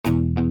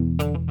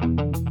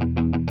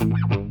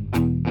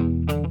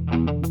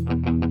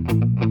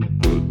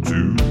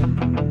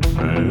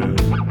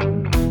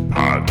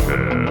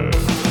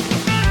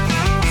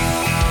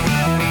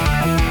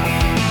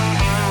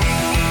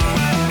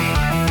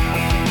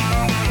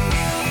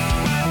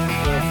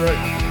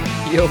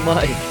Yo,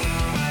 Mike.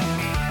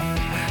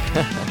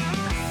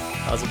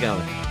 How's it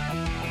going?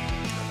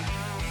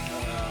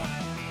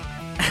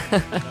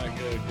 Not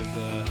good,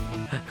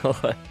 because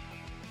What?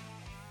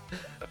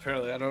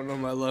 apparently I don't know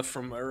my left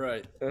from my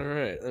right. All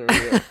right, there we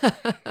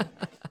go.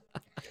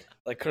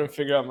 I couldn't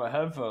figure out my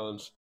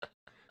headphones. I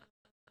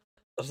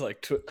was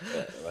like,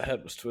 my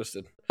head was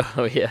twisted.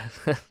 Oh, yeah.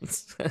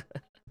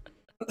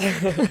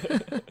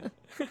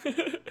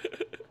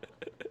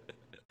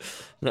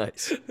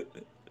 Nice.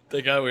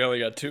 Thank God we only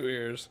got 2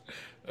 ears.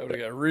 I would have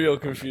got real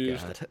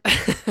confused.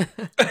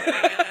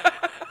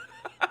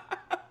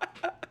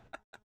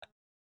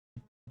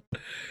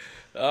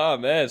 Oh,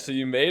 man, so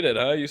you made it,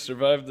 huh? You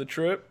survived the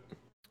trip?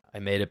 I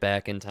made it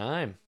back in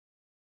time.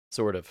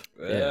 Sort of.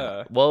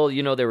 Yeah. Well,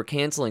 they were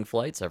canceling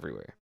flights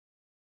everywhere.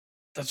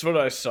 That's what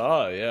I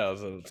saw. Yeah, I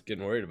was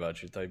getting worried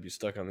about you. Thought you'd be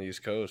stuck on the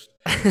East Coast.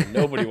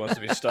 Nobody wants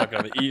to be stuck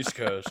on the East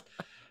Coast.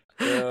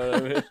 You know what I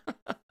mean?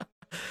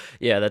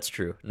 Yeah, that's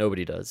true.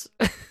 Nobody does.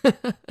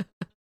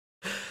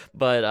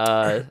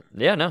 But,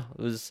 yeah, no.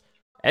 It was...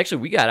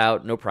 Actually, we got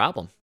out no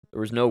problem.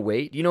 There was no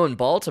wait. In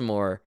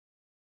Baltimore,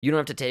 you don't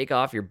have to take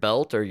off your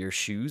belt or your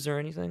shoes or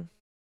anything.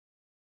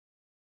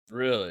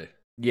 Really?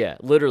 Yeah,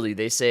 literally,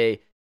 they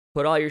say,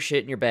 put all your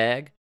shit in your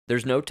bag.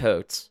 There's no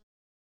totes.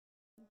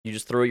 You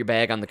just throw your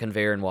bag on the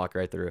conveyor and walk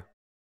right through.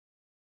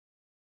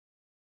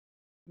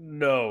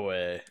 No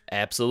way.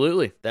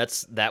 Absolutely.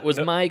 That was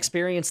my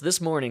experience this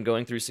morning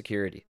going through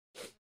security.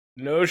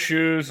 No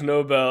shoes,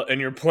 no belt,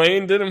 and your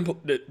plane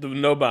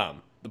no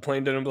bomb. The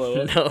plane didn't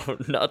blow up? No,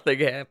 nothing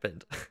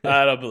happened.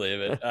 I don't believe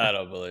it.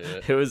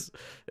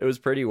 It was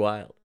pretty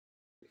wild.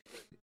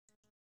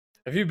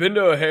 Have you been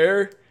to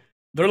O'Hare?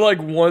 They're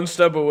like one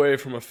step away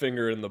from a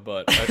finger in the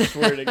butt. I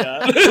swear to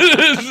God.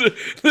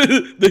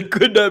 They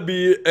could not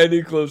be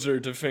any closer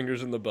to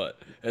fingers in the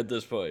butt at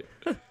this point.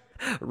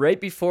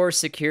 Right before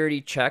security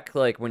check,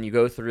 like when you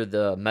go through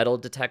the metal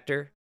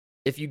detector,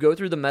 if you go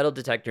through the metal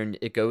detector and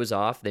it goes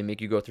off, they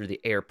make you go through the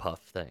air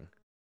puff thing.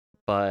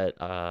 But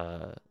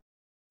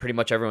pretty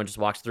much everyone just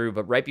walks through.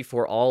 But right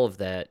before all of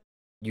that,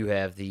 you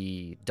have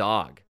the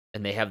dog,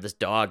 and they have this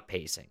dog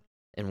pacing.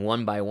 And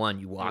one by one,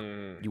 you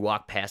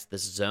walk past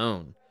this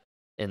zone,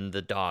 and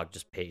the dog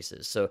just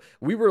paces. So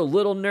we were a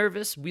little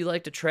nervous. We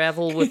like to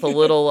travel with a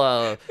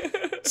little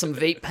some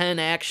vape pen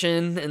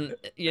action, and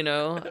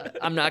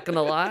I'm not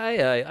gonna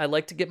lie, I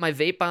like to get my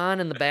vape on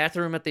in the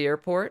bathroom at the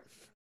airport.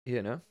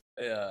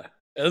 Yeah,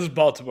 this is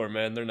Baltimore,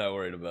 man. They're not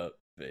worried about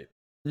vape.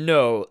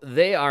 No,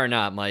 they are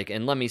not, Mike.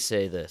 And let me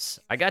say this: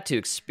 I got to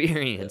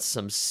experience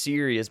some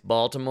serious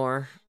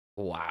Baltimore.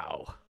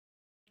 Wow.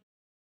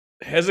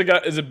 Is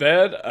it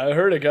bad? I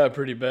heard it got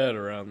pretty bad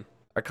around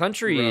our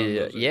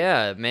country.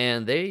 Yeah,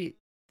 man, they've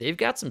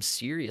got some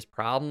serious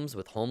problems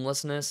with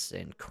homelessness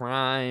and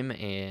crime,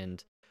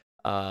 and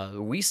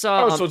we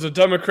saw. So it's a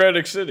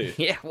democratic city.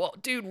 Yeah, well,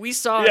 dude, we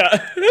saw.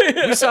 Yeah.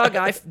 We saw a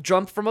guy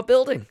jump from a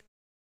building.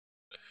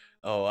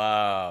 Oh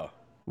wow.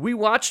 We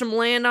watched him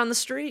land on the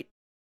street.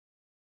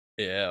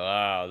 Yeah,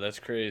 wow, that's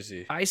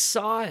crazy. I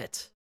saw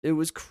it. It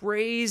was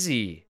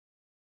crazy.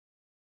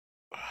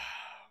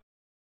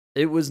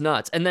 It was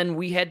nuts. And then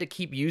we had to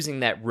keep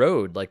using that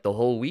road like the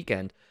whole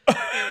weekend.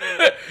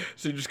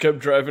 So you just kept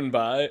driving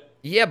by?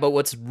 Yeah, but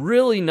what's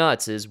really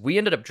nuts is we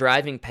ended up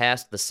driving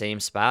past the same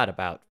spot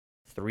about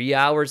 3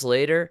 hours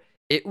later.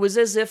 It was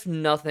as if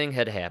nothing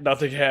had happened.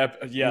 Nothing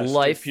happened. Yes.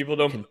 Life people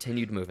don't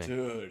continued moving.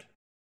 Dude.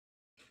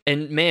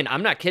 And man,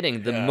 I'm not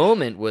kidding. The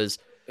moment was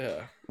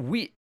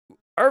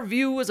our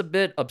view was a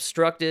bit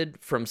obstructed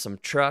from some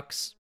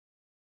trucks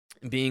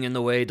being in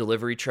the way,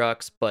 delivery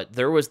trucks, but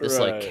there was this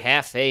like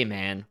cafe,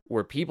 man,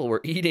 where people were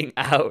eating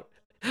out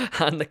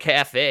on the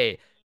cafe,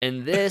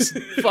 and this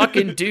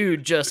fucking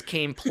dude just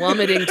came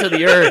plummeting to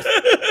the earth.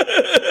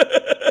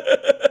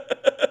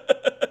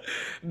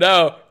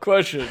 Now,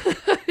 question.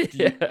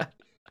 Yeah.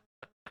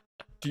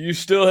 Do you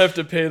still have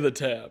to pay the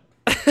tab?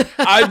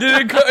 I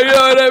didn't, you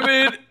know what I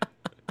mean?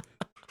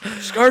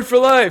 Scarred for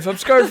life. I'm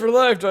scarred for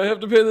life. Do I have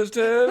to pay this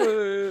tab?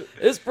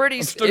 It's pretty.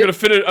 I'm still gonna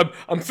finish.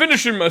 I'm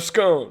finishing my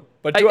scone,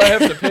 but do I have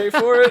to pay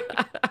for it?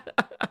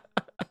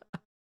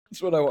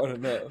 That's what I want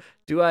to know.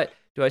 Do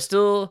I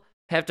still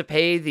have to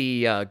pay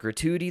the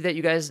gratuity that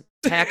you guys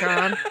tack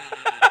on?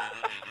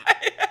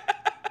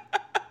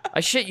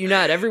 I shit you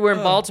not. Everywhere in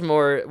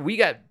Baltimore, we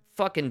got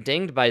fucking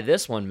dinged by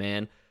this one,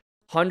 man.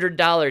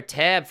 $100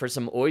 tab for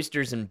some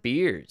oysters and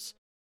beers.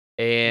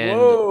 And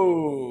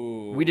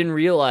whoa, we didn't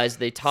realize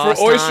they tossed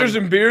for oysters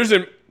and beers.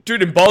 And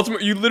dude, in Baltimore,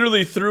 you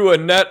literally threw a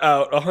net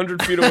out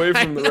 100 feet away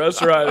from the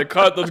restaurant and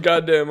caught those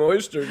goddamn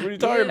oysters. What are you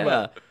talking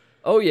about?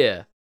 Oh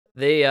yeah,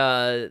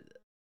 they're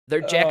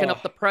jacking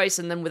up the price,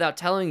 and then without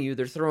telling you,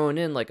 they're throwing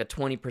in like a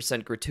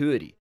 20%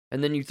 gratuity,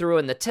 and then you throw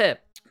in the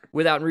tip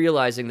without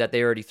realizing that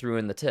they already threw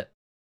in the tip.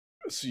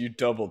 So you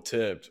double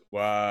tipped.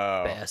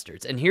 Wow,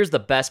 bastards! And here's the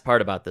best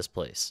part about this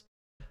place.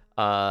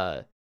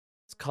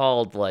 It's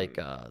called like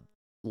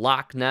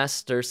Loch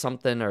Nest or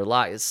something, or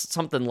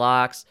something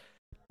Locks.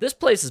 This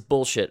place is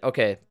bullshit.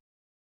 Okay,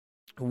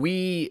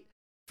 we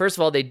first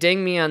of all, they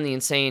dinged me on the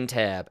insane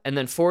tab. And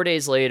then 4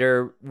 days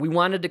later, we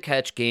wanted to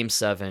catch game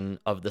 7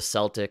 of the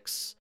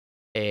Celtics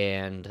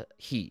and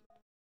Heat.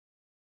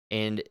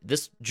 And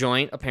this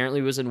joint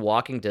apparently was in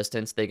walking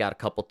distance. They got a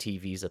couple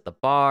TVs at the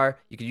bar.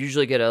 You could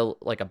usually get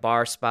a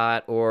bar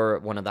spot or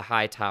one of the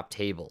high top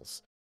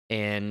tables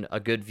and a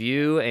good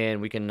view, and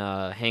we can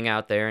hang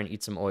out there and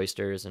eat some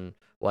oysters and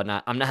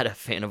whatnot. I'm not a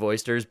fan of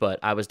oysters, but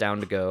I was down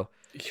to go.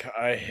 Yeah,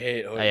 I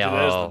hate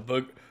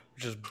oysters.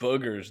 Just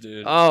boogers,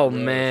 dude. Oh,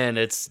 man,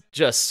 it's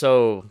just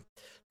so...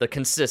 The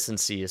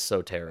consistency is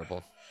so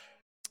terrible.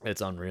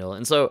 It's unreal.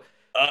 And so...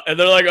 and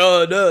they're like,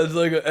 oh, no, it's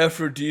like an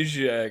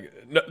aphrodisiac.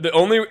 No, the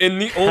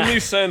only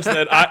sense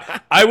that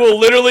I will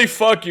literally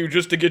fuck you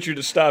just to get you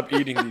to stop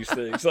eating these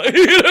things. Like,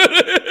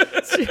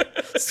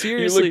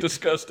 seriously, you look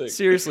disgusting.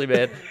 Seriously,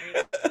 man.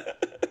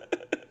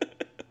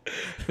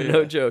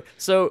 No joke.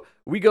 So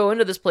we go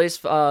into this place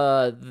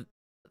the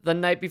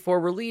night before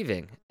we're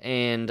leaving,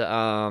 and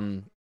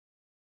I'm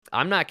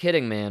not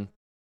kidding, man.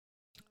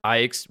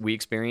 We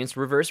experienced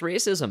reverse No.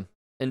 racism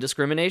and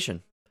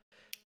discrimination.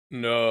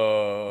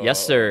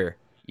 Yes, sir.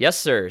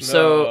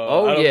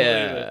 So, I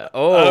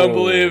don't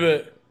believe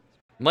it.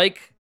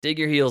 Mike, dig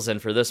your heels in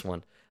for this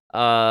one.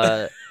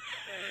 I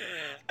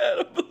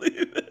don't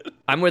believe it.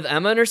 I'm with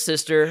Emma and her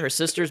sister. Her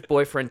sister's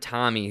boyfriend,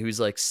 Tommy, who's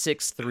like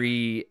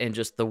 6'3" and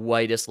just the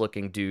whitest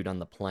looking dude on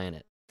the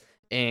planet.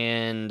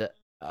 And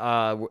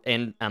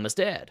Emma's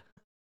dad,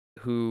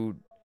 who,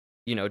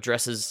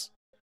 dresses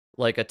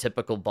like a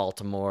typical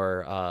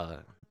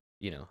Baltimore,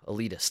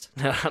 elitist.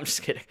 No, I'm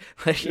just kidding.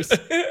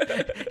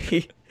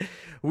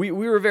 We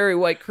were a very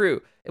white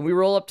crew, and we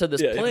roll up to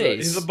this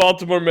place. He's a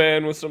Baltimore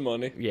man with some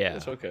money. Yeah.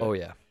 It's okay. Oh,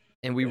 yeah.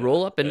 And we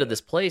roll up into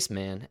this place,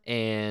 man,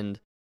 and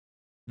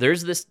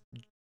there's this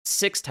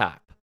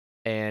 6-top,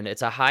 and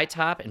it's a high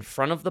top in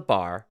front of the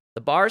bar.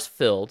 The bar's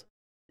filled.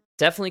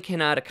 Definitely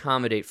cannot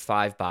accommodate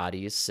 5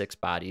 bodies, 6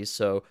 bodies.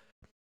 So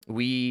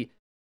we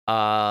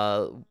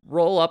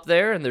roll up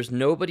there, and there's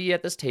nobody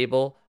at this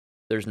table.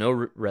 There's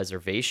no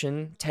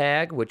reservation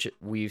tag, which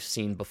we've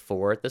seen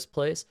before at this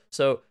place.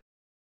 So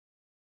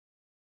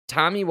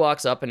Tommy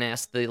walks up and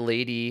asks the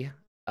lady,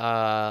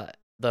 the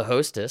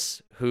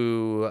hostess,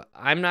 who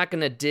I'm not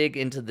going to dig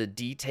into the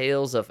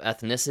details of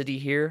ethnicity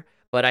here,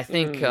 but I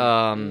think,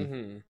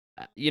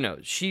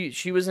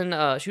 she was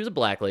a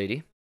black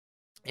lady,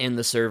 and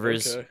the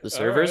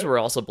servers were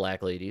also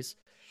black ladies,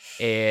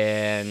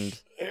 and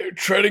you're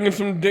treading in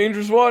some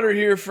dangerous water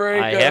here,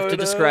 Frank. I have to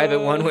describe it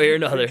one way or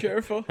another. Be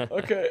careful.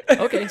 Okay.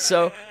 Okay,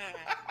 so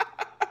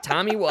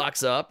Tommy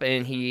walks up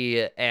and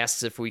he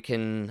asks if we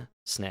can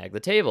snag the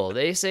table.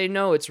 They say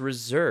no, it's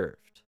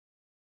reserved.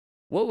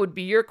 What would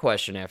be your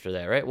question after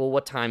that, right? Well,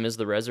 what time is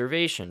the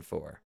reservation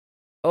for?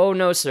 Oh,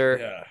 no, sir.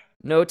 Yeah.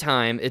 No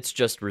time, it's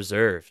just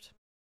reserved.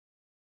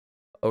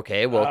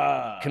 Okay,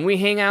 well, can we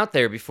hang out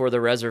there before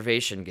the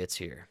reservation gets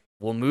here?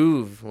 We'll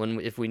move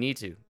if we need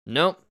to.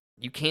 Nope,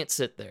 you can't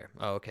sit there.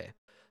 Oh, okay.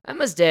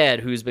 Emma's dad,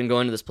 who's been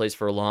going to this place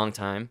for a long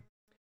time,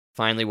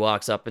 finally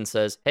walks up and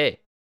says, hey,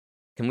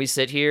 can we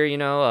sit here?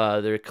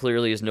 There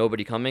clearly is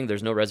nobody coming.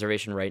 There's no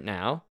reservation right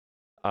now.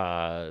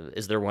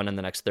 Is there one in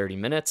the next 30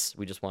 minutes?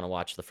 We just want to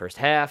watch the first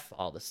half,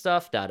 all this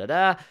stuff,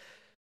 da-da-da.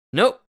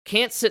 Nope,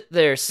 can't sit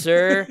there,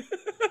 sir.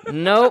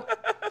 Nope.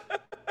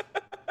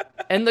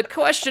 And the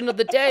question of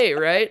the day,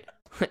 right,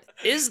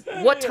 is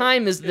what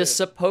time is this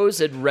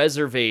supposed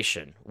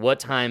reservation? What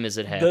time is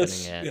it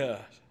happening at? Yeah.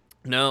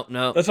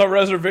 No. That's how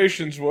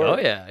reservations work.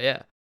 Oh,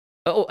 yeah.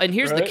 Oh, and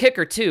here's the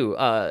kicker, too.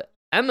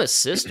 Emma's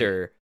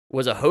sister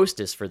was a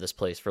hostess for this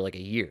place for like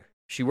a year.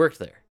 She worked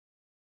there.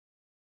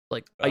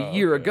 Like a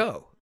year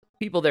ago.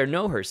 People there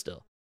know her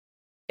still.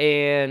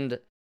 And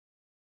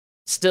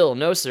still,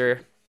 no,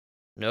 sir.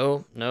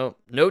 No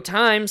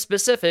time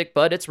specific,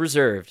 but it's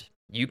reserved.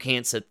 You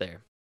can't sit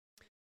there.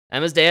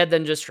 Emma's dad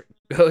then just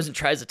goes and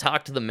tries to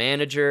talk to the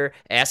manager,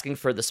 asking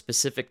for the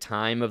specific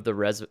time of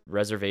the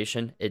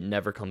reservation. It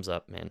never comes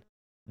up, man.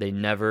 They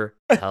never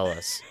tell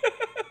us.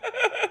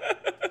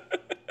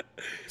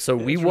 So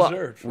we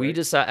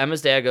decide.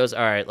 Emma's dad goes,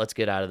 all right, let's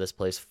get out of this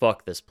place.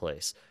 Fuck this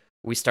place.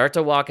 We start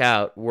to walk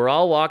out. We're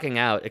all walking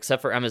out,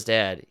 except for Emma's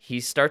dad. He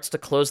starts to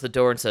close the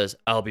door and says,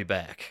 I'll be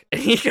back.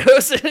 And he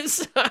goes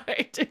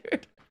inside,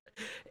 dude.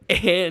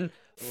 And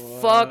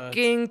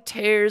fucking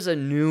tears a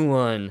new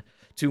one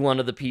to one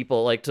of the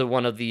people, like to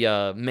one of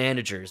the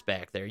managers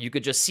back there. You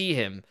could just see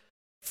him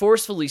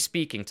forcefully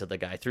speaking to the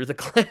guy through the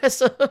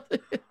glass.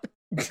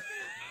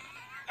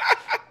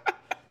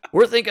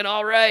 We're thinking,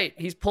 all right,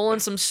 he's pulling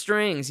some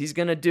strings. He's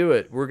going to do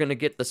it. We're going to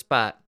get the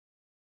spot.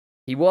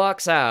 He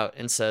walks out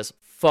and says,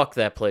 fuck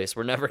that place.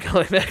 We're never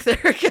going back there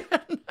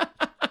again.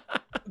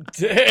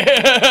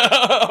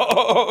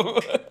 Damn.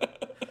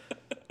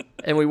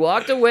 And we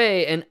walked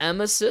away, and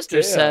Emma's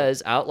sister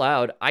says out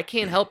loud, I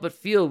can't help but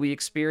feel we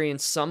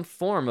experienced some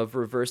form of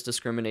reverse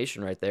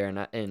discrimination right there.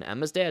 And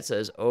Emma's dad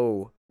says,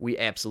 oh, we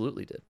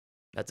absolutely did.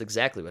 That's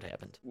exactly what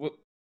happened.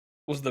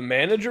 Was the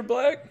manager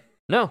black?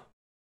 No.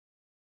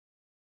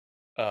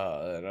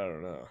 I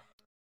don't know.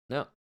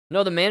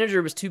 No, the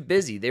manager was too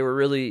busy. They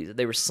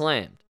were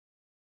slammed.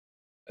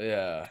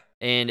 Yeah.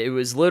 And it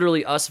was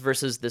literally us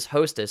versus this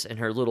hostess and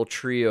her little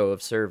trio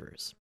of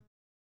servers.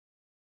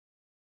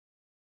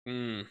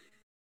 Hmm.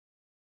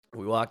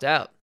 We walked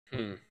out.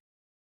 Hmm.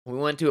 We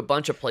went to a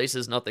bunch of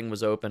places. Nothing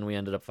was open. We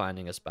ended up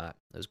finding a spot.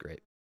 It was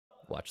great.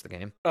 Watch the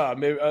game.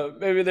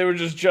 Maybe they were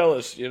just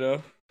jealous, you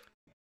know?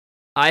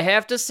 I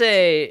have to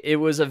say, it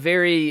was a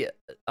very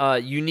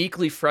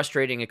uniquely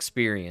frustrating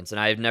experience, and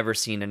I've never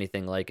seen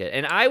anything like it.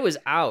 And I was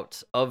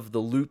out of the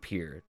loop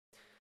here.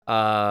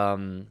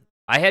 I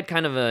had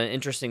kind of an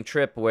interesting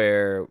trip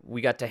where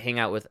we got to hang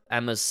out with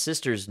Emma's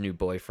sister's new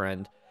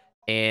boyfriend,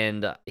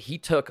 and he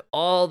took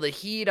all the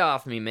heat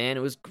off me, man.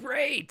 It was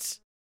great.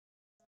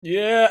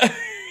 Yeah.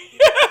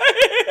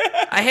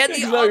 I had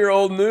It's not your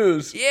old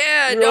news.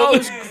 Yeah, no, it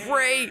was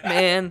great,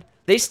 man.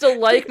 They still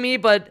like me,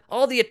 but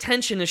all the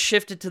attention is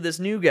shifted to this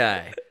new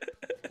guy.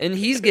 And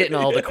he's getting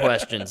all the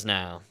questions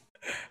now.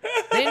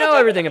 They know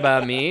everything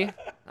about me.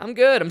 I'm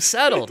good. I'm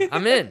settled.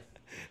 I'm in.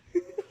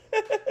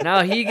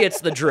 Now he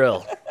gets the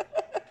drill.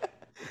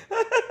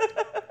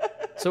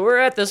 So we're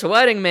at this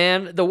wedding,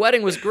 man. The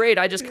wedding was great.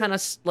 I just kind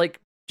of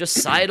just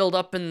sidled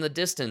up in the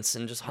distance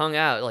and just hung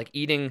out, like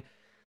eating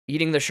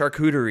the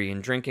charcuterie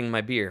and drinking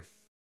my beer.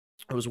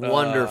 It was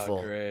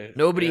wonderful. Great.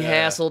 Nobody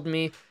hassled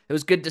me. It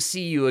was good to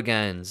see you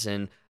again.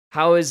 And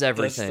how is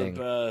everything?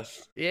 That's the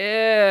best.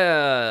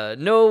 Yeah.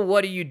 No,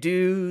 what do you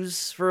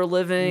do's for a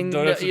living?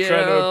 Don't have to try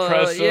to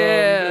impress them.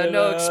 Yeah,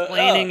 no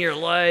explaining your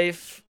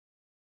life.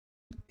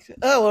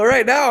 Oh, well,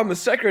 right now I'm a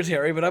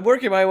secretary, but I'm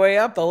working my way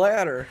up the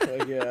ladder.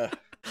 Like, yeah.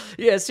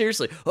 Yeah,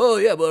 seriously. Oh,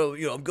 yeah, but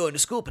I'm going to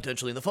school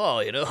potentially in the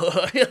fall,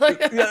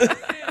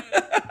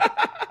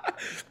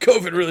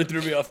 COVID really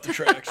threw me off the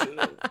tracks.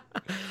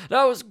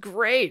 That was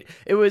great.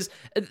 It was,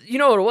 you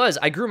know what it was?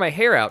 I grew my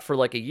hair out for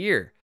like a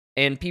year,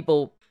 and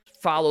people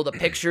follow the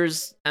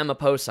pictures Emma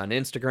posts on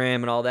Instagram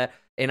and all that,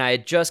 and I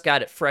had just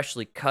got it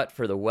freshly cut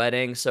for the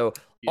wedding, so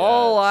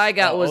all I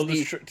got was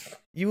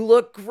you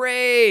look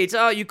great.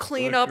 Oh, you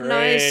clean up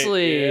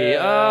nicely.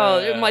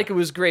 Yeah. Oh, Mike, it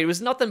was great. It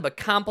was nothing but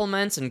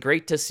compliments and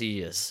great to see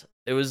you.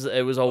 It was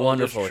a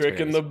wonderful trick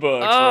experience. in the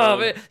book. Oh,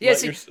 man. Yeah,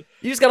 you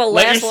just gotta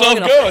let last yourself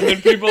long go, and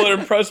then people are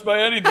impressed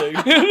by anything.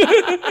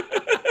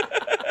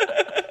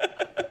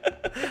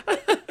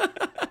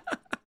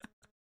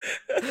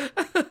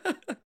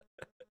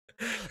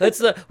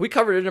 We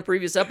covered it in a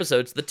previous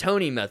episode. It's the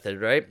Tony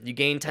method, right? You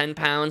gain 10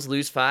 pounds,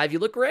 lose 5, you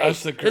look great.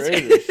 That's the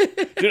greatest.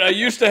 Dude, I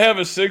used to have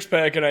a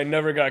 6-pack and I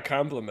never got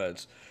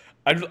compliments.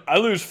 I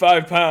lose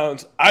 5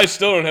 pounds. I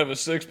still don't have a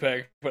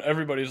 6-pack, but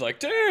everybody's like,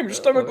 damn, your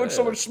stomach looks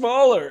so much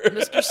smaller.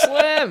 Mr.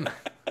 Slim.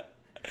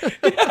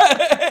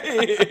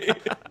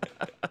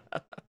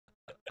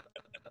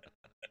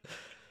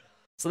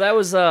 So that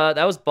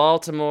was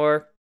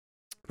Baltimore.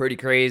 Pretty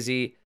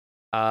crazy.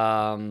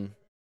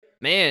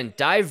 Man,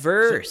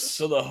 diverse.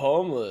 So the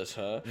homeless,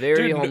 huh?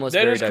 Very Dude, homeless,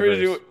 that very is diverse.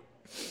 crazy.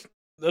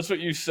 That's what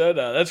you said.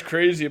 That's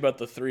crazy about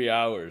the 3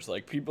 hours.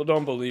 Like, people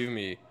don't believe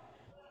me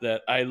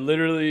that I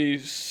literally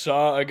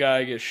saw a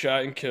guy get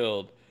shot and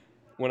killed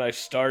when I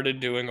started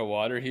doing a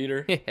water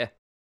heater. Yeah.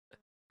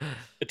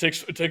 It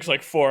takes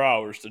like 4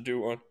 hours to do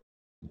one.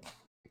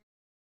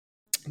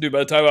 Dude, by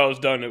the time I was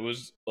done, it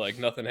was like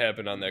nothing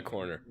happened on that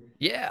corner.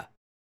 Yeah.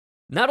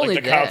 Not Like, only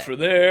the that, cops were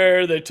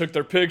there. They took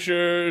their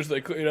pictures. They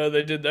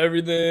did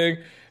everything.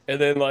 And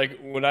then, like,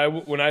 when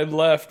I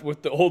left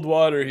with the old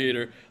water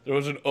heater, there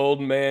was an old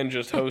man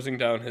just hosing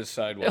down his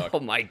sidewalk. oh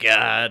my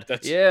God.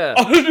 That's it. Yeah,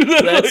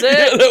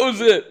 that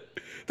was it.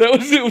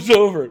 It was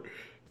over.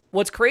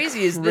 What's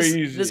crazy is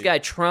this guy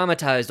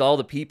traumatized all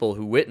the people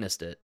who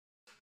witnessed it.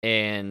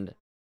 And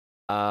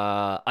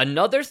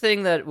another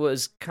thing that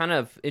was kind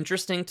of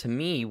interesting to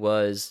me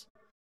was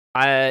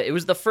it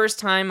was the first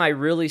time I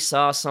really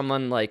saw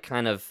someone like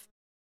kind of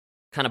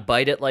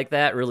bite it like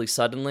that really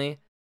suddenly.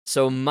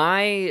 So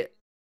my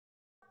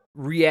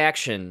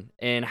reaction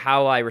and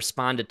how I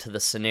responded to the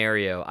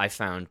scenario I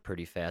found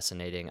pretty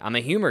fascinating. I'm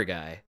a humor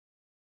guy,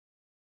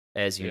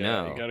 as you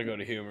know. You gotta go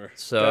to humor.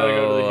 So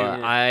Go to the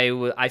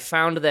humor. I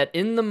found that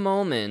in the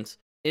moment,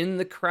 in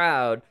the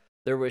crowd,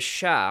 there was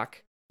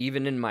shock,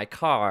 even in my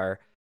car,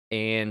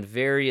 and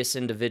various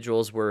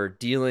individuals were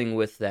dealing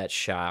with that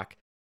shock,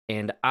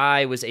 and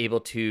I was able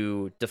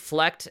to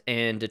deflect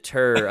and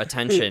deter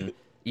attention,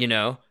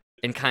 and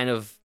kind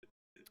of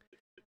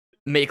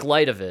make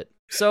light of it.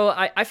 So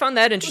I found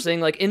that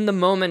interesting. Like, in the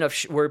moment of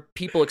where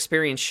people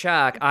experience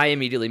shock, I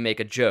immediately make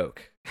a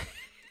joke.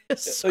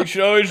 So, you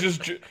should always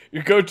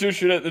your go-to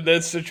should in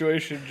that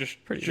situation just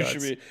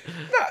should be,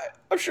 nah,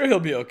 I'm sure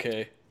he'll be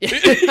okay. He'll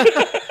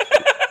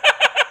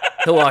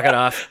walk it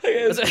off.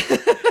 As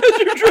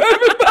you're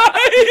driving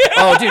by.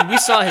 Oh, dude, we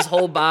saw his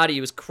whole body.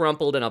 He was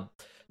crumpled in a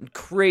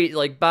crate.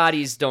 Like,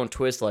 bodies don't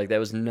twist like that. It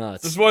was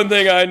nuts. There's one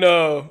thing I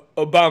know.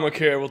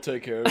 Obamacare will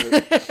take care of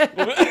it.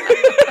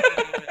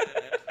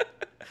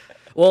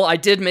 Well, I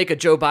did make a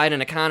Joe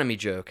Biden economy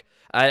joke.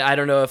 I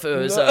don't know if it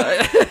was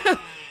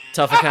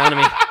tough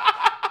economy.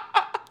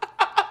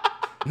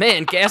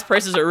 Man, gas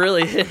prices are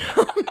really hitting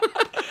home.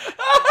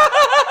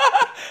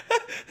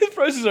 His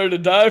prices are to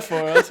die for,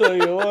 I'll tell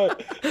you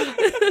what.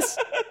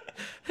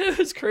 It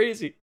was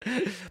crazy.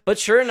 But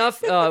sure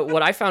enough,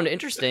 what I found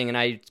interesting, and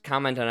I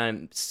commented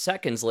on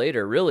seconds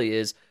later, really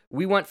is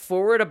we went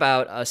forward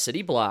about a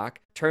city block,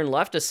 turned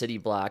left a city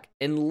block,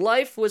 and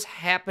life was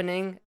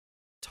happening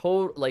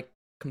like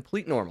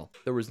complete normal.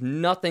 There was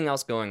nothing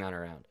else going on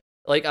around.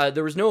 Like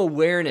there was no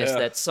awareness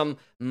that some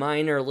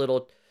minor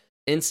little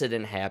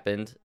incident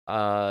happened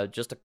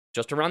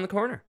just around the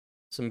corner.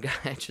 Some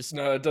guy just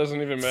no, it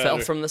doesn't even matter. Fell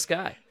from the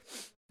sky.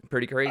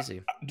 Pretty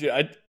crazy. Dude,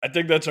 I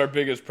think that's our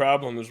biggest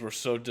problem is we're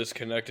so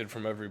disconnected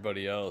from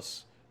everybody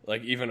else.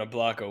 Like even a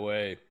block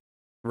away.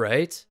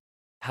 Right?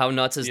 How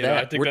nuts is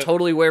that? We're that,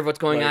 totally aware of what's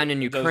going on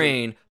in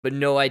Ukraine, but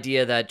no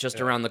idea that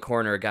just around the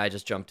corner a guy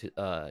just jumped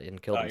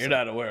and killed himself. You're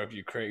not aware of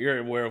Ukraine. You're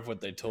aware of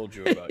what they told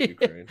you about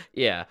Ukraine.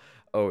 Yeah.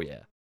 Oh yeah.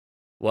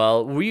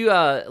 Well, we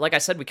like I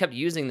said, we kept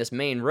using this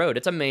main road.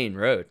 It's a main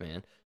road,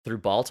 man, through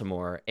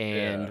Baltimore,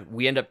 and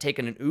we end up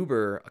taking an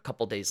Uber a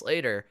couple days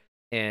later,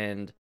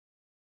 and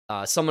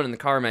someone in the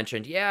car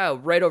mentioned, yeah,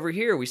 right over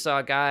here we saw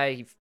a guy,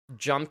 he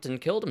jumped and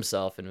killed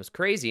himself, and it was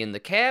crazy. And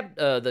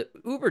the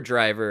Uber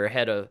driver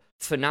had a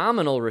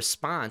phenomenal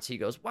response. He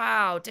goes,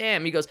 wow,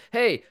 damn. He goes,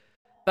 hey,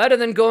 better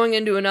than going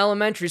into an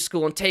elementary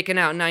school and taking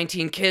out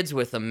 19 kids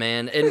with them,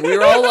 man. And we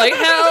were all like,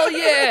 hell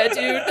yeah,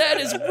 dude, that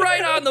is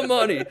right on the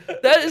money.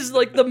 That is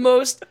like the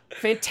most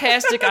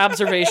fantastic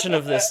observation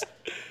of this.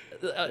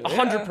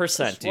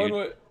 100%,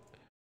 dude.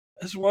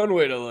 That's one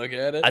way to look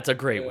at it. That's a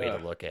great way to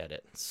look at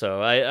it.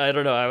 So I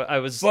don't know. I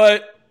was,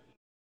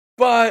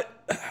 but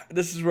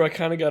this is where I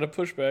kind of got to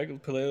push back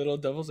and play a little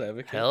devil's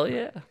advocate. Hell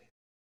yeah.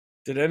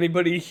 Did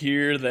anybody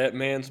hear that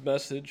man's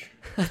message?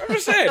 I'm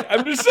just saying.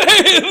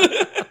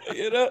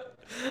 You know,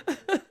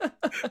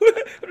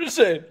 I'm just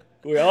saying.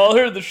 We all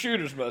heard the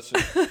shooter's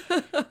message.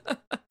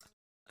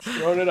 Just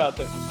throwing it out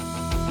there.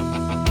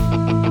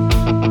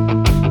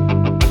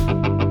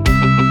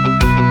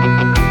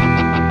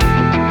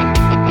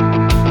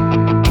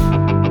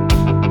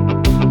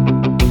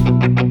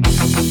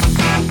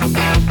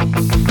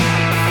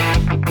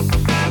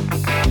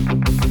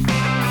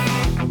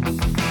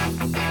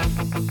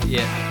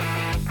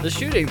 The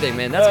shooting thing,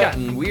 man, that's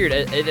gotten weird.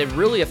 It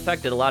really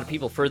affected a lot of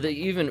people. For the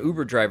even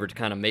Uber driver to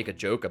kind of make a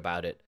joke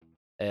about it,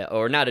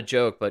 or not a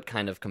joke, but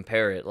kind of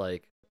compare it,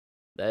 like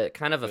that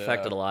kind of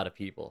affected a lot of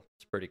people.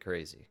 It's pretty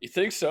crazy. You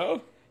think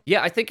so?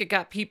 Yeah, I think it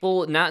got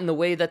people not in the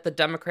way that the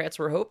Democrats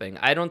were hoping.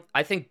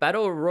 I think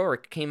Beto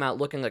O'Rourke came out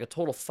looking like a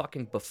total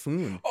fucking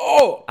buffoon.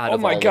 Oh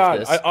my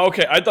God!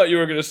 I thought you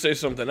were gonna say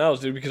something else,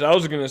 dude. Because I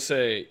was gonna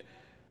say.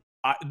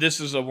 This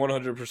is a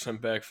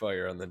 100%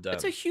 backfire on the Dems.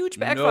 It's a huge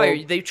backfire.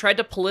 No. They tried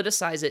to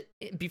politicize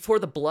it before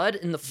the blood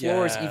in the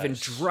floors even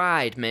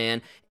dried,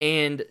 man.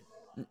 And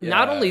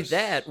not only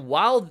that,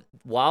 while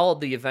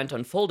the event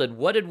unfolded,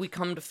 what did we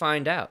come to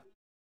find out?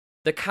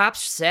 The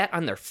cops sat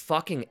on their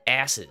fucking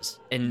asses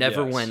and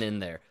never went in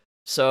there.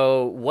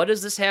 So what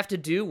does this have to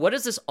do? What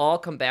does this all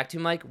come back to,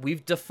 Mike?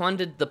 We've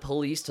defunded the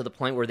police to the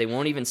point where they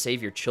won't even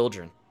save your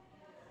children.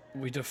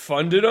 We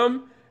defunded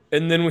them?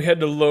 And then we had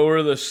to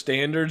lower the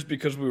standards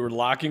because we were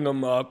locking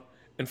them up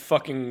and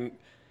fucking...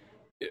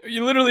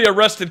 You literally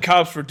arrested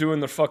cops for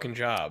doing their fucking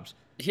jobs.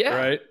 Yeah.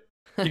 Right?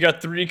 You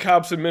got 3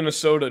 cops in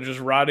Minnesota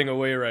just rotting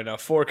away right now.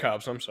 4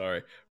 cops, I'm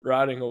sorry.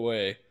 Rotting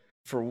away.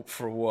 For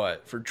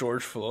what? For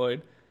George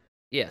Floyd?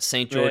 Yeah,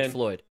 St. George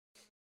Floyd.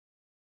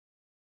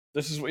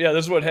 This is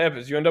what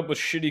happens. You end up with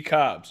shitty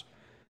cops.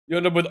 You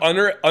end up with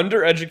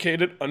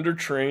undereducated,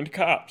 undertrained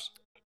cops.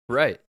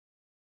 Right.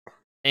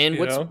 And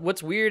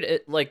what's weird,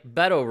 like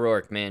Beto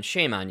O'Rourke, man,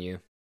 shame on you.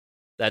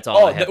 That's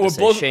all I have to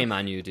say. Shame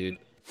on you, dude.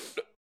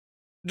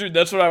 Dude,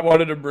 that's what I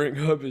wanted to bring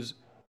up is,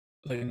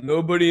 like,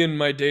 nobody in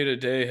my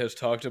day-to-day has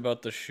talked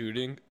about the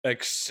shooting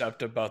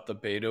except about the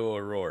Beto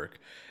O'Rourke.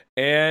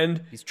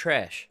 And he's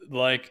trash.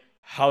 Like,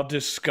 how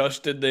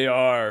disgusted they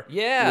are with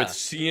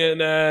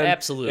CNN.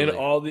 Absolutely. And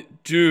all the...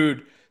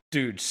 Dude,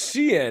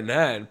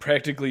 CNN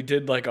practically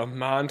did, like, a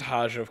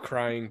montage of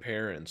crying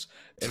parents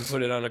and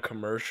put it on a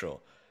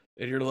commercial.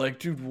 And you're like,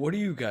 dude, what are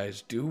you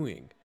guys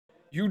doing?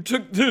 You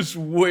took this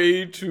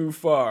way too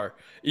far.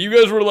 You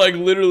guys were like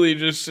literally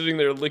just sitting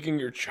there licking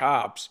your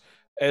chops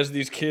as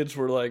these kids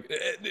were like,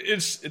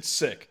 it's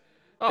sick.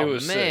 Oh, it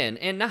was man.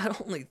 Sick. And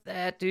not only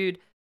that, dude,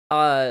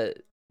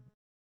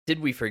 did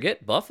we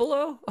forget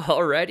Buffalo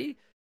already?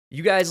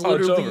 You guys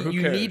literally,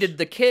 you needed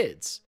the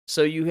kids.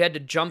 So you had to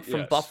jump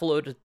from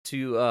Buffalo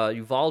to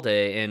Uvalde,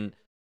 and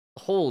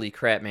holy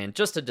crap, man,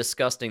 just a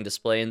disgusting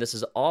display. And this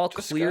is all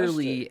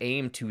clearly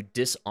aimed to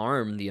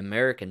disarm the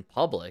American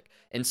public.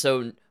 And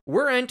so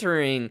we're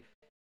entering,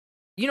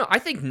 I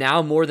think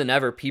now more than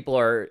ever, people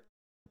are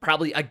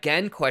probably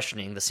again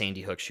questioning the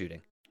Sandy Hook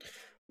shooting.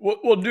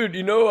 Well, dude,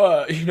 you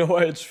know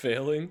why it's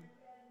failing?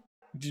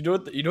 Do you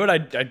know what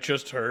I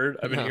just heard?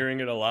 I've been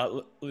hearing it a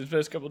lot these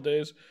past couple of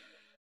days.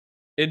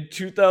 In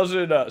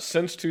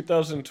since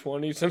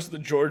 2020, since the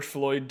George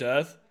Floyd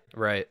death,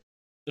 right?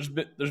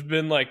 There's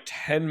been like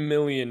 10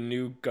 million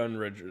new gun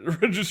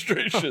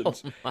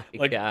registrations. Oh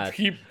my God.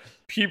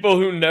 People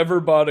who never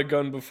bought a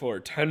gun before,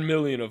 10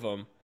 million of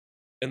them.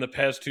 in the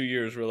past 2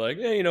 years were like,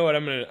 yeah, you know what?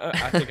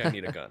 I think I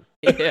need a gun.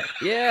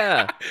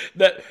 Yeah.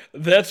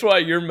 That's why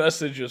your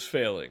message is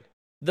failing.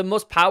 The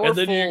most And powerful.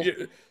 then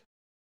you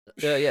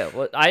Yeah.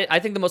 Well, I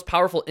think the most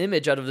powerful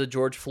image out of the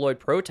George Floyd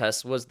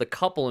protests was the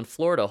couple in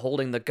Florida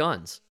holding the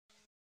guns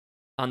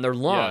on their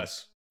lawn.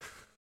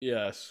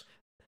 Yes.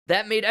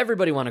 That made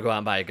everybody want to go out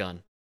and buy a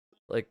gun.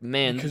 Like,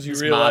 man, Because you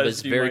this mob realized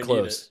is you very might need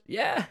close.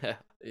 Yeah.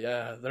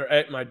 Yeah, they're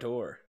at my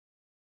door.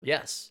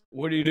 Yes.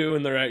 What do you do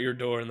when they're at your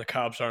door and the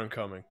cops aren't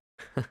coming?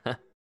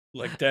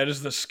 Like, that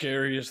is the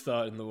scariest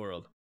thought in the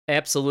world.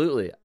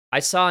 Absolutely. I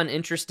saw an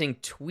interesting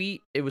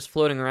tweet. It was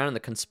floating around in the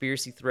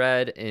conspiracy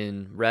thread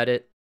in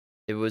Reddit.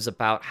 It was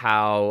about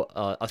how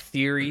a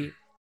theory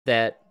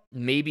that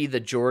maybe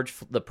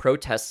the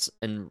protests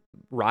and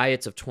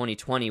riots of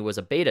 2020 was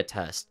a beta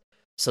test.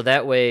 So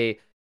that way,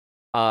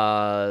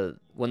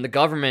 when the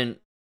government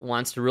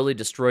wants to really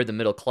destroy the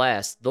middle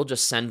class, they'll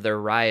just send their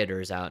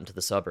rioters out into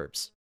the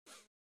suburbs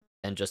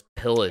and just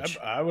pillage.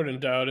 I wouldn't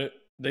doubt it.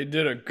 They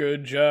did a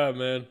good job,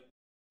 man.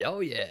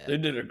 Oh, yeah. They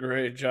did a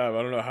great job.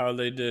 I don't know how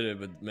they did it,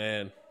 but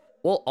man.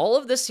 Well, all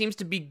of this seems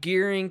to be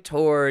gearing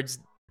towards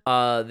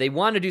they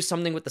want to do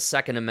something with the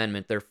Second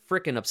Amendment. They're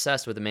freaking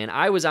obsessed with it, man.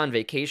 I was on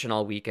vacation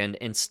all weekend,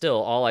 and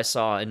still all I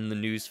saw in the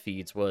news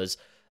feeds was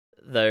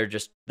they're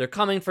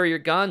coming for your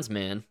guns,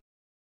 man.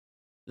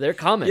 They're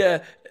coming.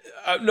 Yeah,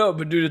 no,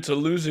 but dude, it's a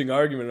losing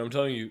argument. I'm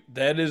telling you,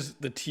 that is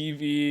the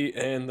TV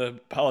and the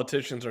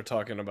politicians are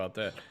talking about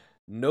that.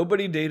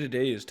 Nobody day to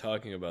day is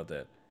talking about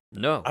that.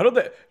 No. I don't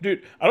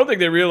think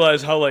they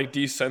realize how like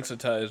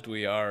desensitized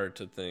we are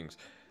to things.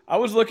 I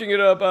was looking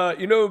it up.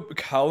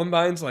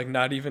 Columbine's like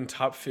not even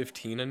top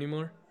 15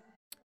 anymore.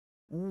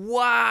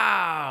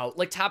 Wow.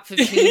 Like top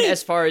 15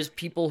 as far as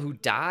people who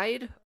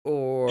died,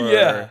 or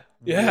yeah.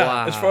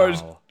 Wow.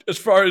 As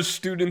far as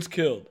students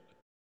killed.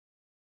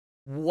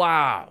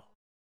 Wow.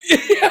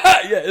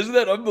 yeah. Isn't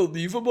that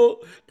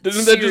unbelievable?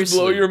 Doesn't that just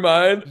blow your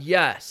mind?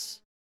 Yes.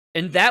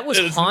 And that was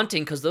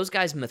haunting because those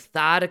guys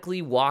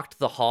methodically walked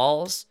the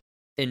halls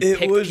and picked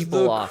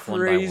people off one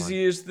by one. It was the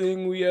craziest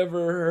thing we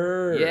ever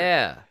heard.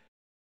 Yeah.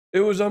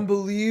 It was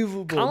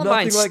unbelievable.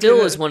 Columbine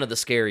still is one of the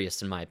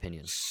scariest in my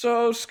opinion.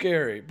 So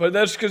scary. But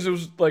that's because it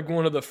was like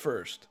one of the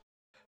first.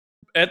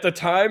 At the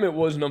time, it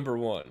was number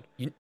one.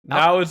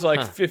 Now it's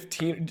like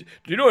 15. Do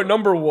you know what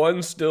number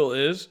one still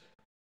is?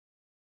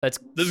 This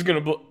is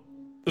gonna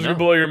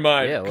blow your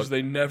mind because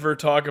they never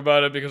talk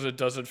about it because it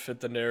doesn't fit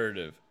the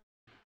narrative.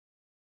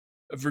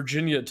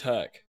 Virginia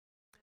Tech.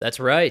 That's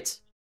right.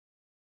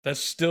 That's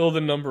still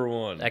the number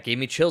one. That gave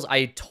me chills.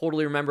 I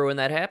totally remember when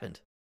that happened.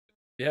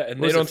 Yeah,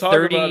 and they don't talk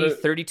about it.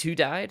 32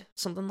 died?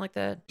 Something like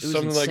that?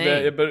 Something like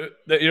that.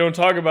 But you don't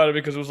talk about it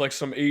because it was like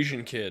some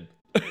Asian kid.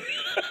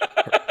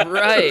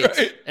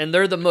 Right. And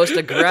they're the most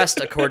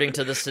aggressed according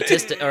to the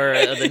statistic or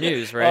the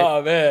news, right?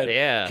 Oh man.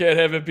 Yeah. Can't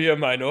have it be a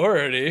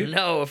minority.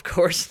 No, of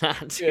course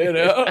not. You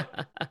know?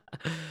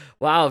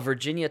 Wow,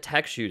 Virginia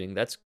Tech shooting.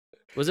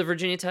 Was it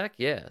Virginia Tech?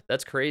 Yeah,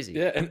 that's crazy.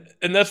 Yeah,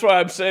 and that's why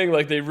I'm saying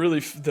like their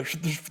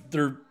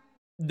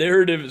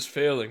narrative is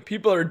failing.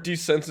 People are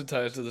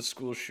desensitized to the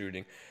school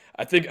shooting.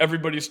 I think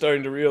everybody's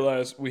starting to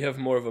realize we have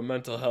more of a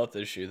mental health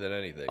issue than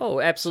anything. Oh,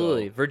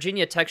 absolutely. So,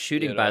 Virginia Tech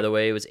shooting, by the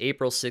way, was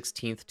April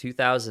 16th,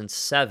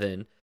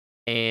 2007.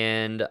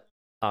 And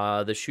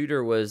the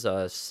shooter was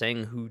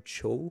Sang-Hoo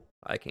Cho.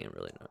 I can't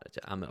really know.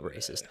 I'm a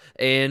racist.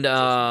 And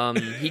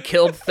he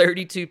killed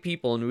 32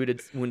 people and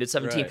wounded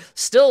 17. Right.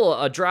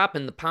 Still a drop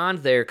in the pond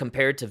there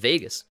compared to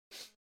Vegas.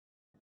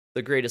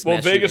 The greatest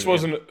mass Vegas shooting,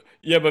 wasn't...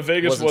 Yeah, but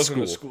Vegas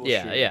wasn't a school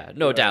shooting. Yeah,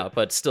 no doubt.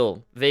 But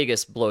still,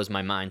 Vegas blows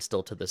my mind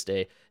still to this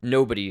day.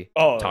 Nobody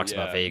talks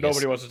about Vegas.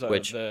 Nobody wants to talk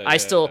about that. I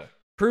still...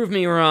 Prove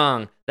me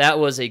wrong. That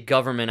was a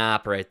government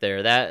op right there.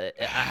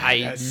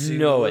 I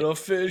know it. A little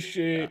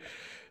fishy.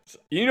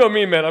 You know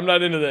me, man. I'm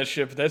not into that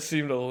shit, but that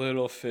seemed a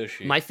little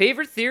fishy. My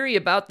favorite theory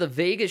about the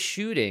Vegas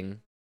shooting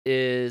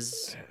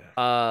is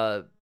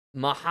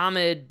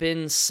Mohammed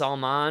bin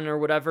Salman or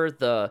whatever,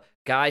 the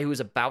guy who was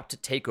about to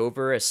take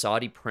over as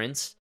Saudi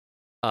prince.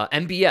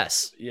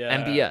 MBS. Yeah.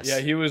 MBS. Yeah,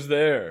 he was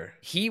there.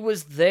 He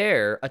was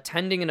there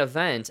attending an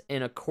event,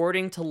 and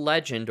according to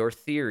legend or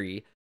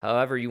theory,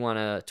 however you want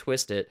to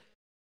twist it,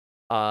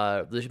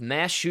 the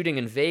mass shooting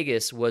in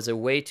Vegas was a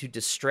way to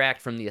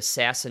distract from the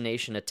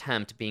assassination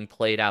attempt being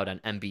played out on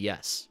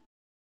MBS.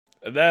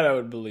 That I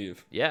would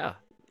believe. Yeah.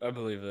 I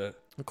believe that.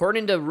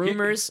 According to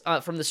rumors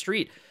from the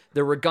street,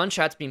 there were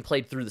gunshots being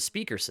played through the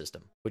speaker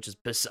system, which is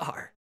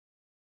bizarre.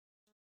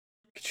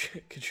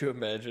 Could you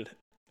imagine?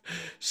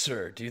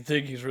 Sir, do you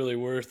think he's really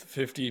worth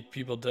 50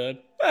 people dead?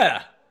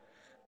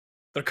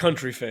 They're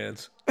country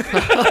fans.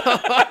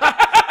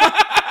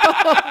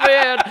 Oh,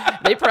 man.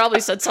 They probably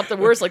said something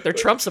worse, like they're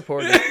Trump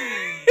supporters.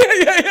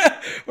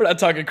 Yeah. We're not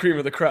talking cream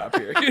of the crop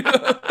here. You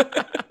know?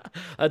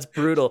 That's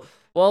brutal.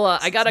 Well,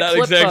 I got a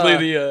clip. Not exactly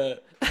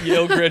the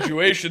Yale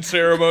graduation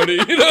ceremony.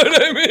 You know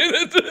what I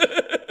mean?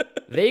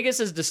 Vegas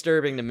is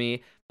disturbing to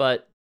me,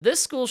 but this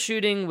school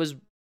shooting was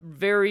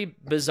very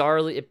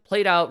bizarrely. It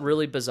played out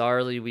really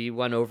bizarrely. We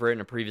went over it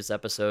in a previous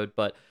episode,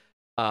 but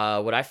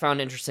what I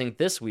found interesting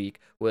this week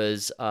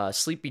was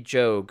Sleepy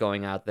Joe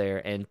going out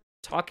there and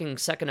talking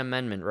Second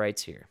Amendment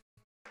rights here.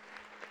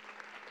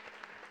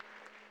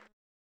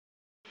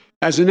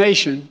 As a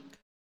nation,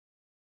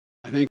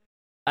 I think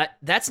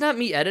that's not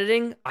me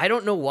editing. I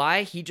don't know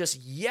why he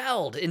just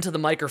yelled into the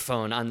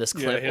microphone on this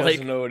clip. Yeah, he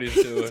doesn't know what he's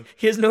doing.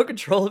 He has no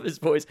control of his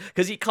voice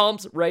because he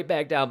calms right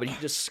back down, but he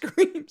just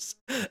screams,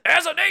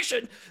 "As a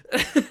nation!"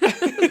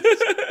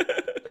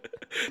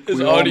 His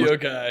audio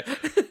guy.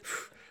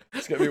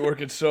 He's going to be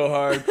working so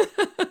hard.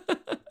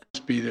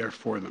 Must be there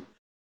for them,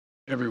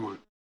 everyone.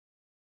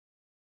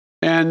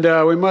 And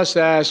we must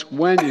ask,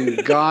 when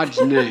in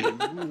God's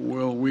name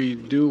will we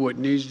do what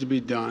needs to be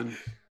done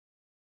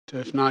to,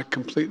 if not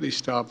completely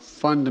stop,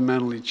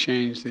 fundamentally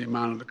change the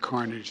amount of the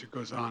carnage that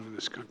goes on in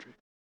this country?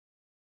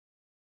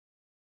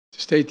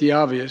 To state the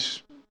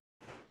obvious,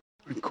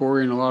 with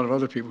Corey and a lot of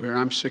other people here,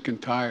 I'm sick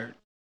and tired.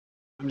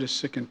 I'm just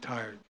sick and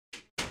tired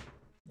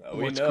of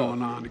what's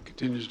going on and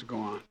continues to go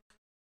on.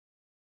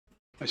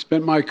 I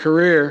spent my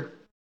career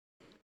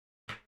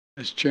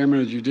as chairman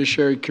of the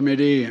Judiciary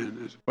Committee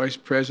and as vice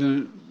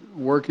president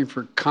working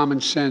for common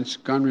sense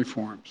gun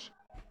reforms.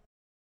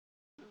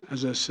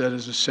 As I said,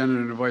 as a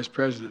senator and a vice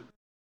president.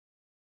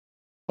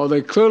 While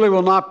they clearly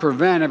will not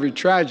prevent every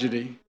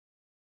tragedy,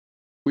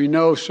 we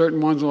know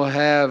certain ones will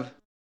have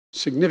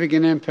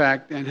significant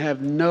impact and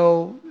have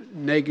no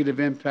negative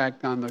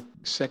impact on the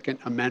Second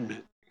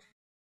Amendment.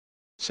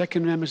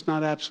 Second Amendment is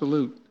not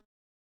absolute.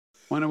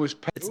 When it was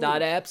passed, it's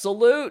not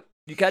absolute.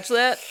 You catch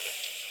that?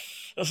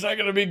 That's not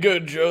going to be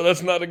good, Joe.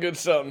 That's not a good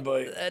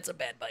soundbite. That's a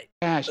bad bite.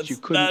 That's you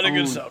couldn't not a good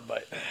own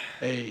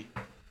soundbite.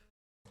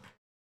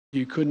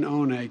 You couldn't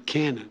own a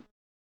cannon.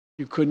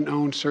 You couldn't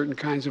own certain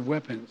kinds of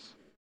weapons.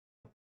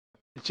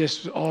 It's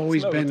just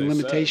always been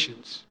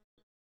limitations.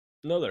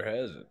 No, there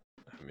hasn't.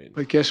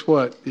 But guess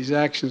what? These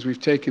actions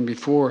we've taken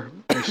before,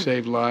 they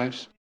saved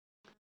lives.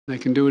 They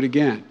can do it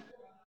again.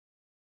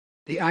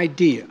 The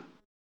idea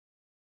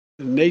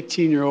that an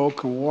 18-year-old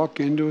can walk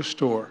into a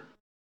store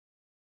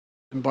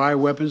and buy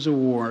weapons of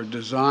war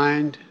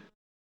designed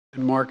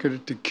and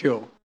marketed to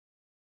kill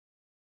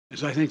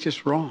is, I think,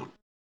 just wrong.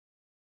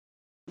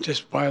 It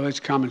just violates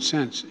common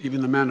sense.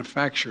 Even the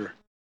manufacturer,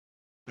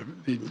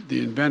 the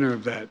inventor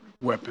of that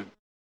weapon,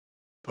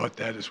 thought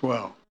that as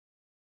well.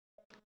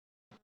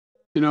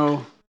 You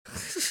know,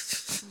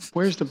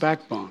 where's the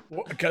backbone?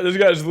 God, this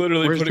guy's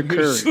literally putting me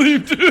to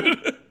sleep,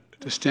 dude.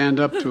 To stand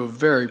up to a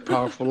very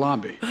powerful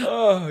lobby.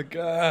 Oh,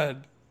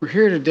 God. We're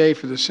here today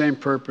for the same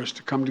purpose,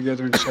 to come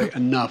together and say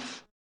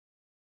enough.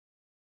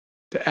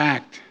 To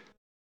act.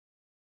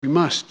 We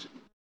must.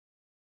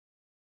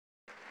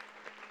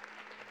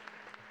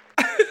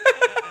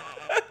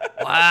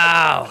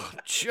 Wow,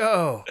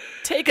 Joe,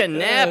 take a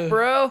nap,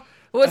 bro.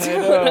 What's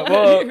going on?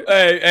 Well,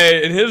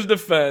 hey, in his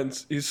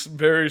defense, he's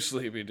very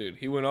sleepy, dude.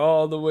 He went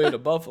all the way to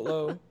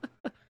Buffalo.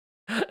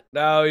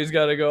 Now he's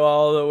got to go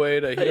all the way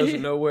to he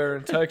doesn't know where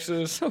in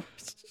Texas.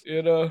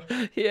 You know?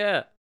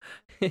 Yeah.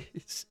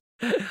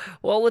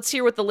 Well, let's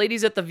hear what the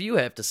ladies at The View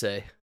have to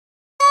say.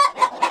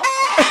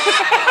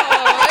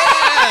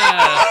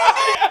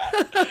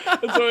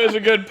 It's always a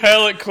good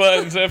palate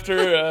cleanse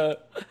after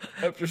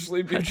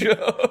Sleepy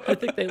Joe. I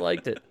think they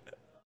liked it.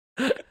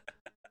 Yeah,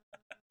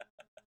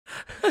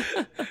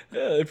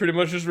 they pretty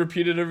much just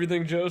repeated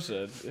everything Joe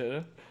said.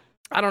 Yeah.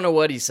 I don't know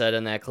what he said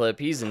in that clip.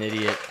 He's an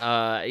idiot.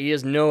 He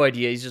has no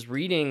idea. He's just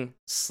reading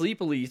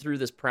sleepily through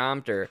this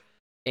prompter,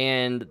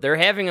 and they're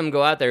having him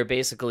go out there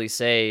basically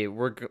say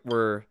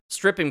we're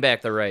stripping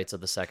back the rights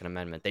of the Second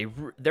Amendment.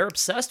 They're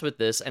obsessed with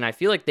this, and I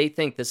feel like they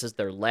think this is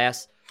their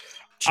last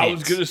chance. I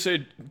was gonna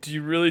say, do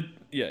you really?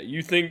 Yeah,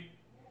 you think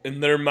in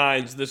their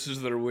minds this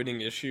is their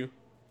winning issue?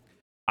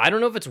 I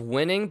don't know if it's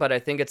winning, but I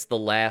think it's the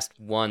last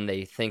one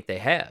they think they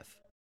have.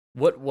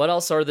 What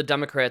else are the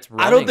Democrats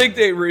running? I don't think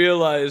they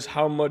realize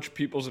how much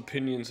people's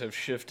opinions have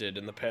shifted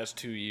in the past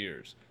 2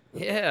 years.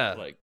 Yeah.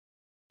 Like,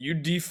 you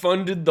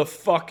defunded the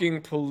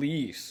fucking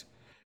police.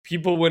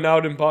 People went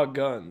out and bought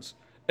guns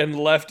and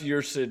left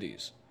your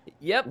cities.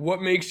 Yep.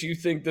 What makes you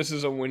think this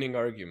is a winning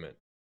argument?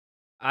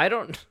 I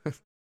don't...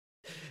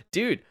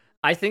 Dude,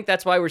 I think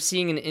that's why we're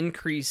seeing an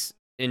increase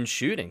in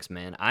shootings,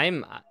 man.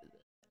 I'm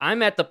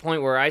at the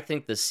point where I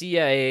think the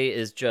CIA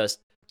is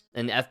just,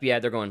 and the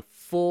FBI, they're going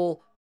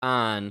full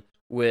on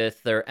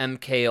with their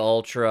MK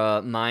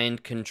Ultra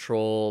mind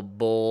control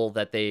bull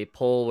that they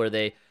pull, where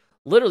they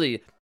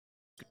literally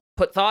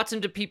put thoughts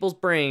into people's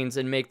brains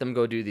and make them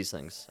go do these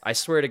things. I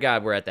swear to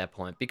God, we're at that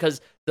point, because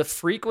the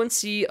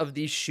frequency of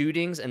these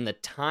shootings and the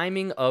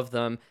timing of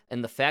them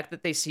and the fact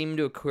that they seem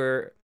to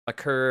occur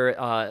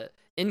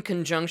in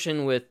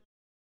conjunction with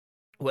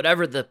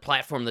whatever the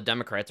platform the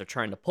Democrats are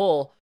trying to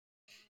pull.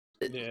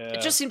 It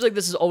just seems like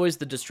this is always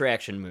the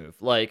distraction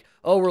move. Like,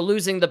 oh, we're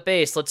losing the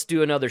base. Let's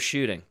do another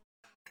shooting.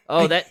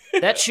 Oh,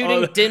 that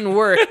shooting didn't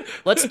work.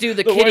 Let's do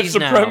the kiddies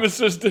now. The white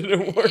supremacist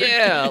didn't work.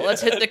 Yeah,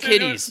 let's hit the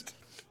kiddies.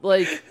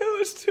 Like, it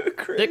was too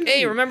crazy.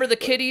 Hey, remember the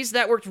kiddies?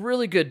 That worked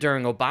really good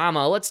during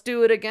Obama. Let's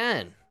do it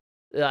again.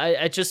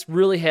 It just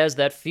really has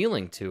that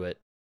feeling to it.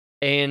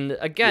 And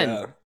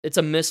again, it's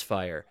a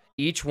misfire.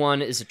 Each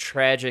one is a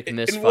tragic And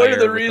misfire one of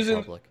the with reasons- the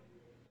public.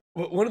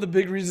 One of the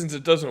big reasons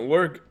it doesn't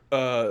work,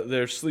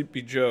 there's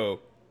Sleepy Joe.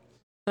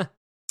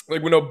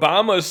 Like when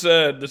Obama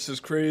said, "This is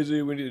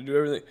crazy. We need to do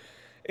everything,"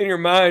 in your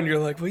mind, you're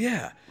like, "Well,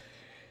 yeah,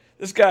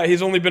 this guy.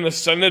 He's only been a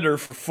senator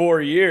for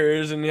 4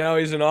 years, and now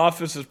he's in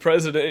office as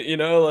president. You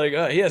know, like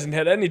he hasn't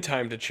had any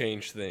time to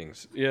change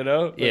things. You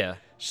know, like, Yeah.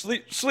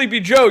 Sleepy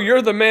Joe,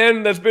 you're the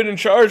man that's been in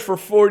charge for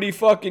 40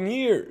 fucking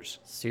years.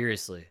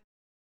 Seriously.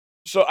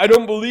 So I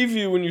don't believe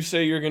you when you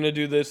say you're going to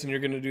do this and you're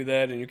going to do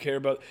that and you care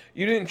about...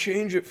 You didn't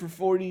change it for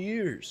 40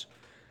 years.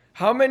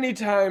 How many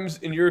times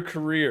in your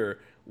career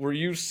were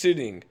you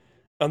sitting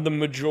on the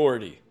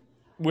majority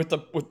with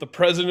the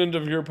president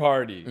of your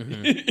party?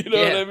 Mhm. You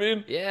know what I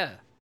mean? Yeah.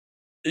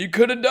 You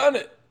could have done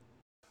it.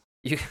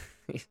 You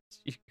could.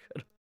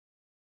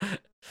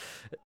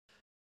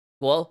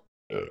 Well,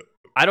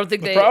 I don't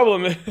think The they.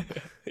 problem is...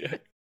 Yeah.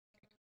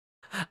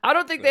 I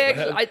don't think they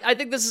Go actually. I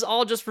think this is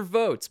all just for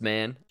votes,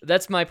 man.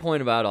 That's my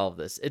point about all of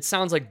this. It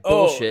sounds like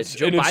Oh, bullshit.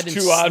 Joe and it's Biden's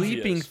too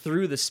sleeping obvious.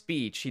 through the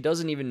speech. He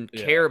doesn't even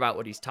Yeah. care about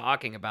what he's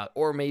talking about,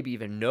 or maybe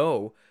even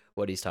know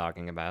what he's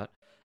talking about.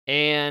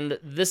 And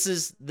this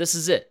is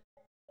it.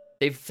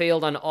 They've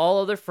failed on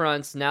all other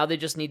fronts. Now they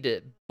just need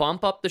to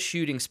bump up the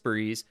shooting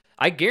sprees.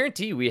 I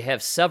guarantee we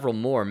have several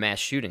more mass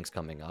shootings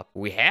coming up.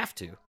 We have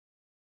to.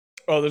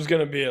 Oh, there's going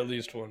to be at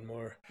least one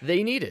more.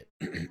 They need it.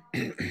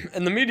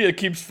 And the media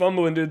keeps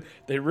fumbling, dude.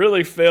 They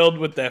really failed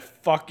with that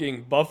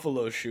fucking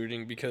Buffalo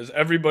shooting because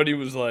everybody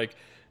was like,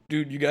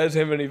 dude, you guys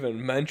haven't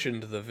even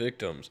mentioned the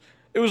victims.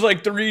 It was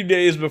like 3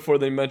 days before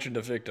they mentioned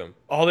a victim.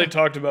 All they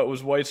talked about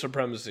was white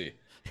supremacy.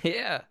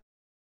 Yeah.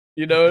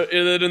 You know,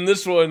 and then in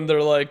this one,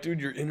 they're like, dude,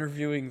 you're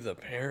interviewing the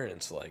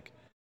parents, like,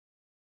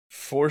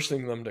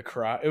 forcing them to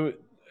cry.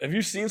 Have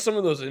you seen some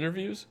of those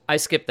interviews? I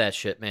skipped that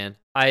shit, man.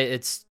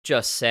 It's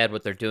just sad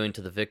what they're doing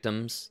to the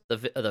victims, the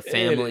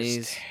families. It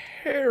is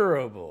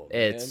terrible.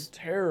 It's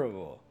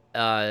terrible.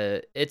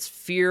 It's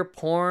fear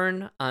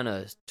porn on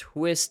a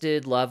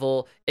twisted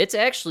level. It's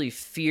actually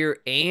fear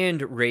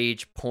and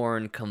rage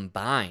porn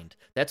combined.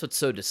 That's what's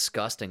so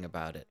disgusting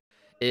about it.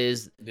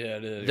 Is Yeah,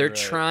 it is. they're You're right.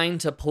 trying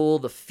to pull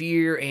the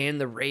fear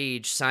and the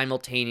rage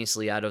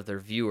simultaneously out of their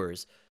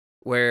viewers.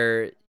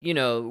 Where, you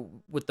know,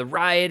 with the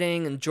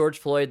rioting and George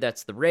Floyd,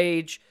 that's the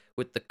rage.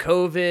 With the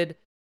COVID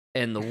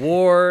and the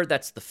war,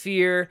 that's the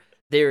fear.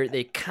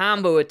 They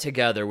combo it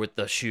together with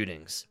the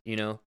shootings, you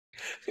know?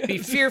 Be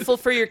fearful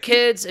for your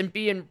kids and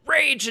be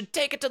enraged and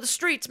take it to the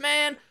streets,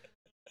 man.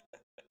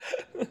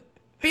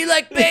 Be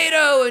like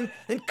Beto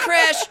and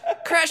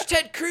crash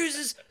Ted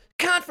Cruz's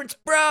conference,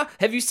 bro.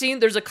 Have you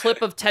seen, there's a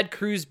clip of Ted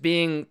Cruz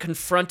being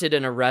confronted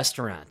in a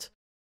restaurant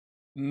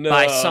No.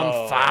 by some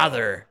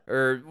father,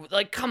 or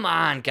like, come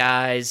on,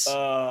 guys.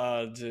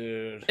 Oh,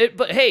 dude.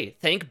 But hey,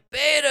 thank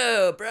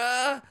Beto,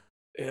 bruh.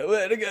 Yeah,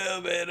 way to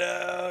go, man.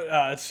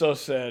 It's so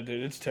sad,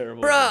 dude. It's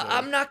terrible. Bruh, dude.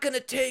 I'm not gonna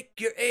take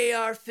your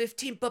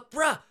AR-15, but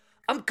bruh,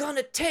 I'm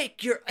gonna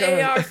take your Go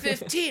ahead.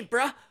 AR-15,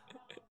 bruh.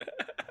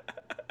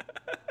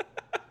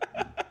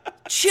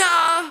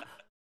 Cha!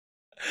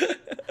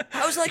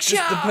 I was like, Just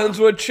cha!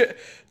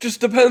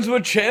 depends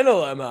what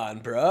channel I'm on,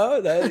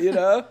 bro. That, you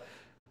know.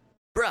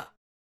 Bruh,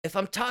 if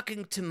I'm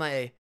talking to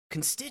my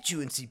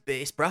constituency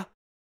base, bruh,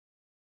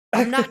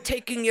 I'm not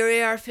taking your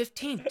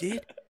AR-15,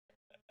 dude.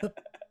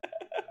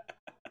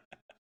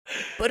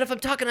 But if I'm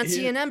talking on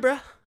CNN,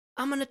 bruh,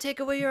 I'm gonna take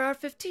away your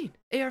AR-15.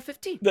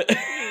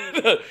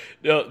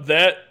 No,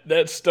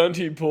 that stunt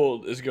he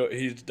pulled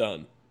he's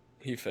done.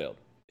 He failed.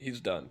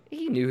 He's done.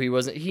 He knew he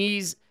wasn't.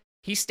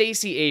 He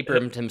Stacey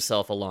Abrams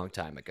himself a long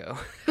time ago.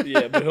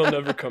 Yeah, but he'll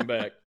never come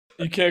back.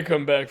 You can't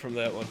come back from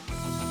that one.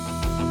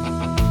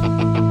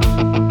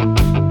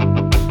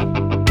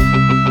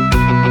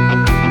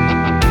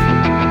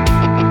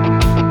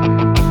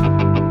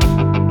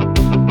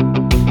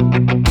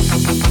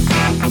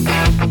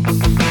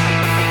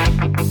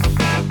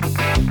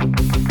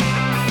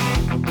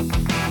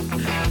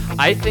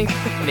 I think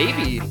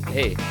maybe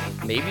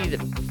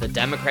the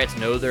Democrats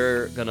know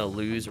they're gonna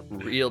lose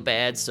real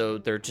bad, so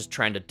they're just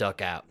trying to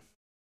duck out.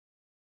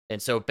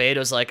 And so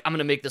Beto's like, I'm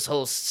gonna make this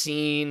whole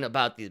scene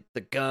about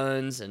the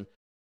guns, and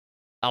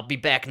I'll be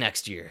back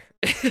next year.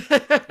 I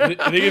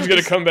think he's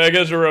gonna come back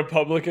as a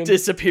Republican.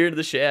 Disappear to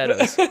the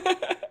shadows.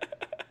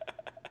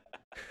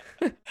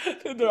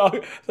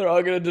 They're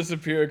all gonna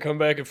disappear and come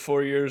back in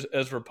 4 years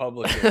as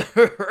Republicans.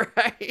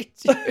 Right,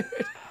 dude.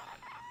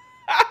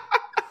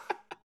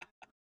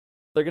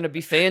 They're gonna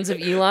be fans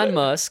of Elon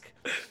Musk.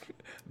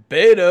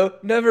 Beto,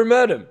 never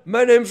met him.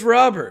 My name's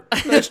Robert.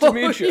 Nice to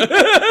meet you.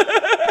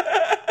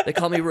 They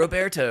call me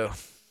Roberto.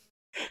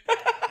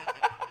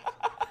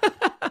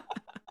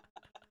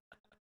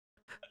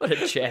 What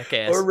a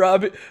jackass. Or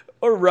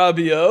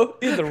Robbio,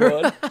 either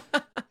one.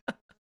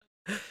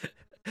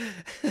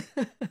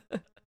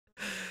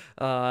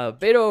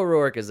 Beto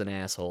O'Rourke is an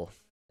asshole,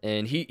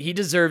 and he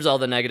deserves all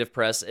the negative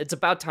press. It's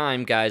about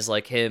time guys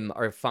like him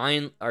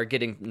are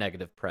getting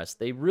negative press.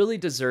 They really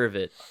deserve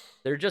it.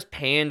 They're just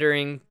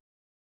pandering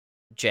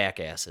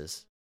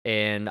jackasses.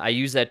 And I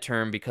use that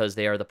term because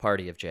they are the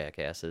party of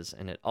jackasses,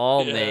 and it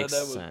all makes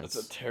sense.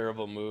 That's a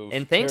terrible move.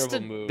 And thanks to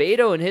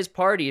Beto and his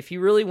party, if he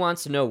really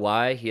wants to know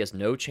why he has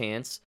no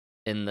chance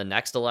in the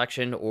next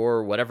election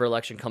or whatever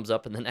election comes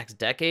up in the next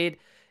decade,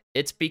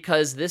 it's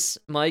because this,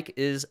 Mike,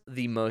 is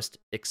the most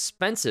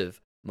expensive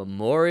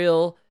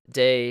Memorial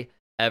Day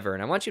ever.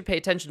 And I want you to pay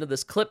attention to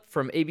this clip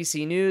from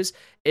ABC News.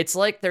 It's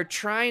like they're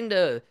trying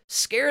to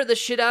scare the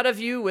shit out of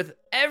you with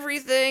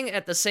everything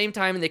at the same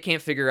time, and they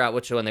can't figure out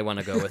which one they want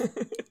to go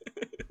with.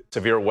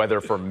 Severe weather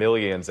for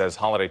millions as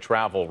holiday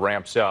travel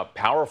ramps up.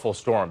 Powerful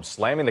storms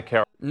slamming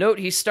the Note,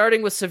 he's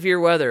starting with severe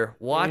weather.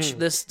 Watch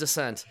this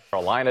descent.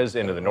 Carolinas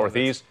into the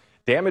Northeast.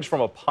 Damage from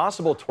a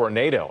possible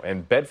tornado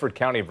in Bedford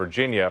County,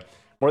 Virginia.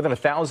 More than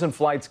 1,000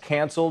 flights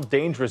canceled.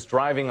 Dangerous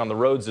driving on the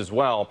roads as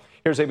well.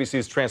 Here's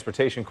ABC's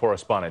transportation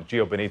correspondent,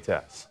 Gio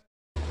Benitez.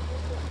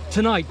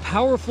 Tonight,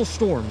 powerful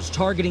storms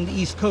targeting the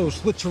East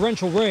Coast with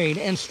torrential rain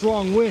and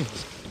strong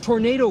winds.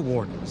 Tornado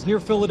warnings near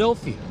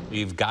Philadelphia.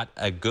 You've got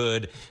a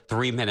good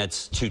 3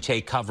 minutes to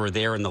take cover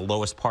there in the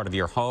lowest part of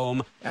your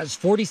home. As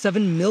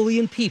 47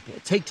 million people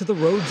take to the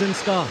roads and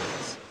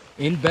skies.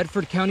 In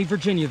Bedford County,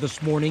 Virginia this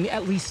morning,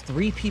 at least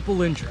 3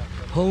 people injured.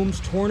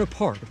 Homes torn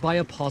apart by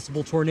a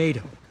possible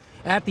tornado.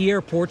 At the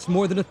airports,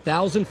 more than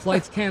 1,000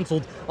 flights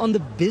canceled on the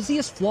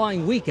busiest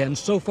flying weekend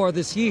so far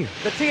this year.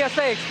 The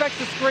TSA expects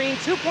to screen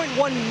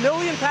 2.1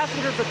 million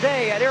passengers a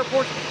day at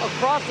airports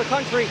across the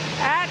country,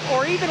 at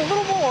or even a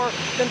little more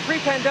than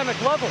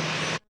pre-pandemic levels.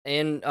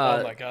 And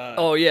oh my God.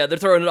 Oh yeah, they're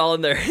throwing it all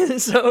in there.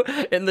 So,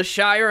 and the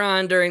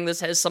Chiron during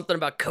this has something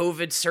about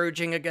COVID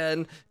surging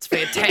again. It's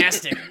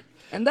fantastic.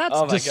 And that's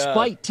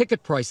despite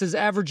ticket prices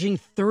averaging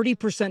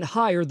 30%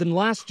 higher than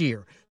last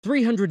year,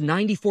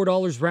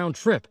 $394 round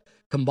trip.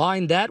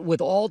 Combine that with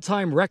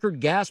all-time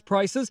record gas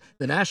prices,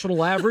 the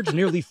national average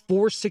nearly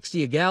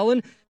 $4.60 a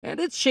gallon,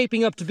 and it's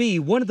shaping up to be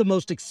one of the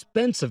most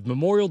expensive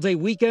Memorial Day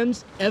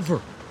weekends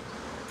ever.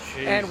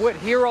 Jeez. And Whit,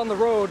 here on the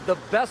road, the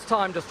best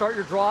time to start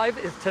your drive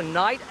is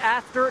tonight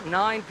after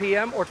 9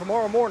 p.m. or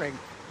tomorrow morning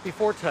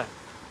before 10.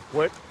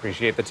 Whit?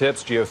 Appreciate the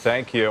tips, Gio.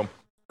 Thank you.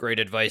 Great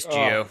advice,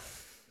 Gio.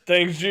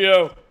 Thanks,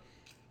 Gio.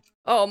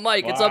 Oh,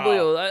 Mike, it's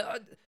unbelievable.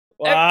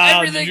 Wow,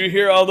 everything... did you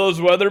hear all those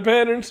weather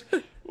patterns?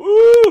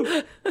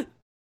 Woo!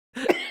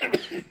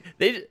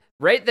 They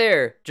right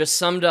there just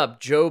summed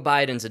up Joe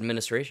Biden's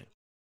administration.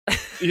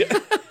 Yeah.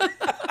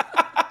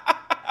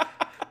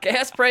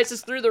 Gas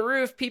prices through the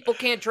roof. People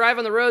can't drive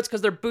on the roads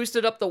because they're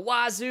boosted up the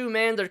wazoo,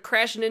 man. They're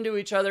crashing into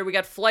each other. We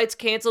got flights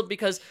canceled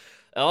because,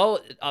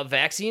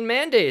 vaccine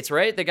mandates,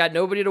 right? They got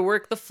nobody to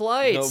work the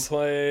flights. No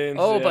planes.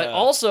 Oh, but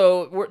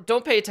also,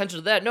 don't pay attention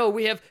to that. No,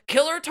 we have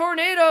killer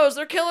tornadoes.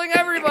 They're killing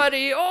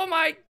everybody. Oh,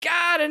 my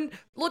God. And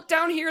look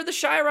down here, the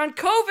Chiron.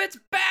 COVID's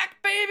back,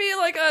 baby.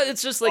 Like,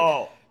 it's just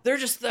like, they're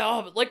just,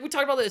 like we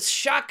talked about this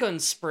shotgun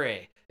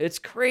spray. It's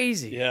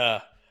crazy.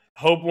 Yeah.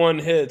 Hope one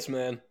hits,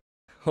 man.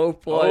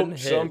 Hope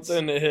hits.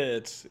 Something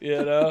hits,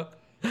 you know?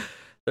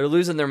 They're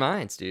losing their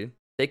minds, dude.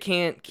 They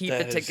can't keep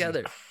it together.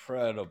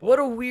 Incredible. What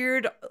a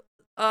weird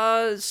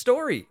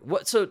story.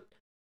 So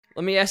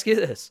let me ask you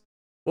this.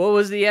 What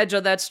was the edge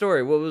of that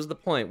story? What was the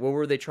point? What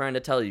were they trying to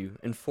tell you,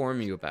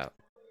 inform you about?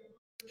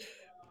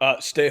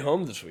 Stay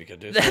home this weekend,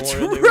 dude. That's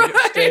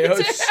right. Stay home,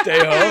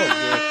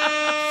 dude.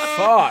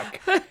 Fuck.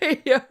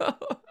 Yo.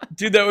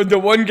 Dude, the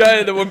one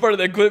part of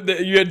that clip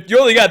that you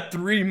only got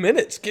 3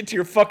 minutes. Get to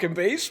your fucking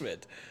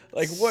basement.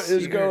 Like, what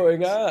is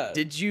going on?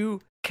 Did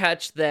you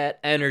catch that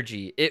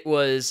energy? It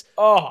was,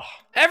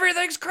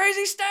 everything's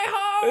crazy, stay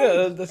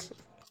home.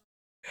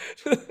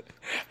 Yeah,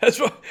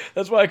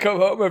 that's why I come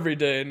home every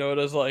day and know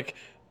it's like,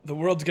 the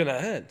world's gonna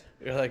end.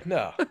 You're like,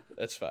 no,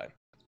 that's fine.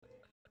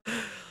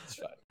 It's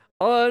fine.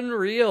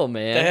 Unreal,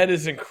 man. That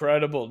is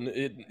incredible.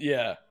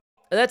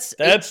 That's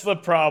the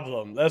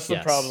problem. That's the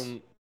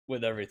problem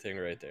with everything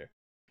right there.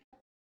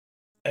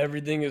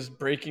 Everything is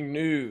breaking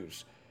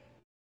news.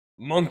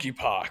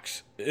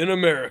 Monkeypox in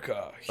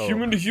America.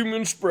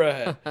 Human-to-human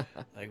spread.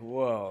 Like,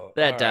 whoa.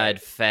 That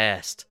died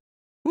fast.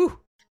 Whew.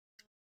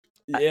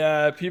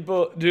 Yeah,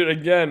 people... Dude,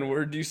 again,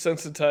 we're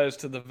desensitized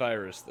to the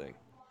virus thing.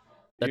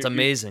 That's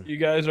amazing. You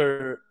guys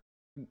are...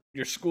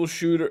 Your school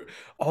shooter...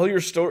 All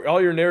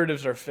your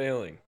narratives are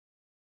failing.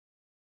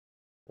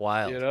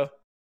 Wild. You know?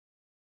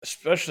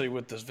 Especially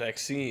with this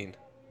vaccine.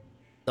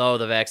 Oh,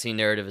 the vaccine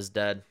narrative is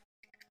dead.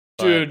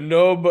 Dude,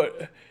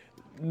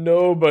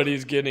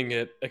 nobody's getting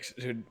it.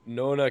 Dude,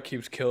 Nona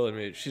keeps killing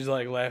me. She's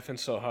like laughing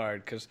so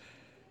hard because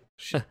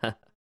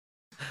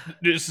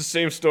it's the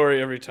same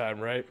story every time,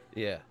 right?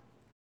 Yeah.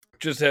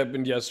 Just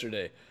happened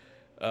yesterday.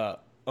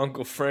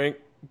 Uncle Frank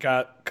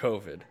got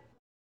COVID.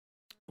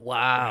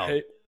 Wow.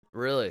 Right?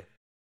 Really?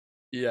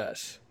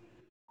 Yes.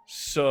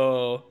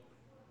 So,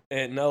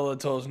 Aunt Nella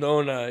tells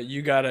Nona,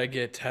 you gotta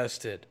get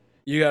tested.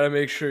 You gotta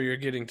make sure you're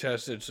getting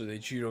tested so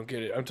that you don't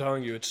get it. I'm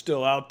telling you, it's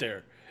still out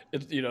there.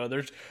 It's,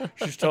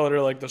 she's telling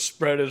her like the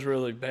spread is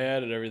really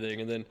bad and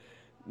everything, and then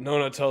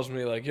Nona tells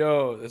me like,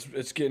 "Yo,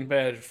 it's getting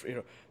bad."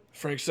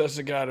 Frank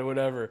Sessa got it,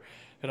 whatever,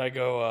 and I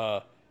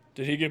go,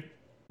 "Did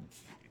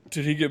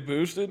he get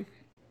boosted?"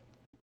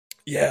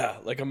 Yeah,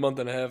 like a month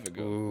and a half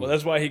ago. Ooh. Well,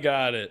 that's why he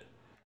got it.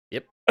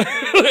 Yep.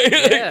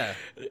 Yeah.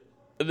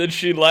 And then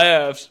she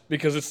laughs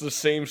because it's the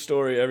same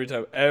story every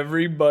time.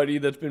 Everybody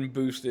that's been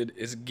boosted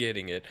is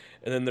getting it.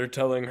 And then they're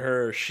telling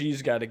her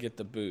she's got to get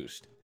the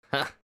boost.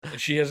 And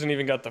she hasn't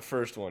even got the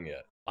first one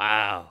yet.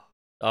 Wow.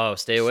 Oh,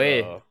 stay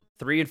away. So-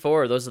 3 and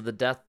 4, those are the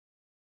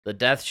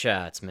death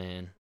shots,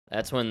 man.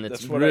 That's when it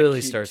That's what I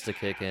really keep starts to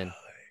kick in.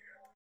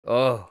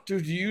 Oh.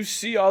 Dude, do you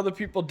see all the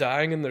people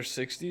dying in their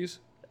 60s?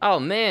 Oh,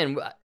 man.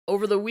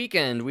 Over the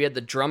weekend, we had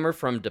the drummer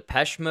from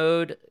Depeche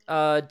Mode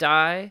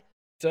die.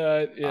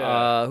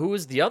 Yeah. Who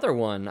was the other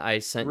one I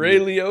sent Ray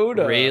you?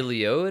 Liotta. Ray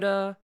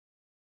Liotta.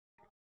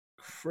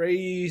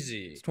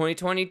 Crazy. It's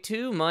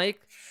 2022,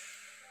 Mike.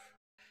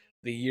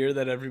 The year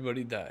that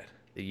everybody died.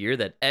 The year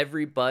that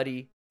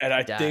everybody And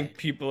I died. think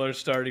people are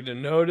starting to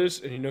notice.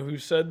 And you know who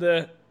said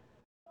that?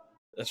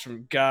 That's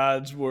from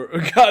God's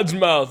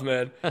mouth,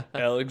 man.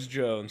 Alex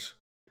Jones.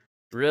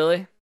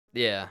 Really?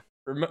 Yeah.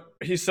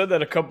 He said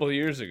that a couple of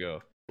years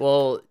ago.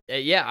 Well,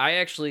 yeah,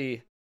 I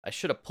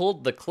should have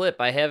pulled the clip.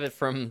 I have it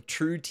from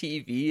True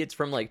TV. It's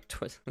from like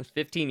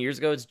 15 years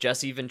ago. It's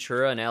Jesse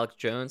Ventura and Alex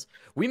Jones.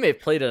 We may have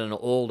played it in an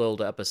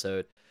old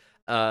episode.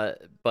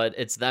 But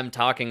it's them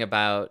talking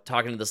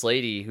to this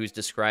lady who's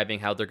describing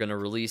how they're going to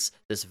release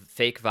this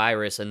fake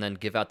virus and then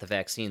give out the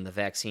vaccine. The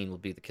vaccine will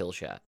be the kill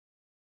shot.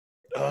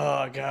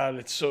 Oh, God,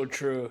 it's so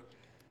true.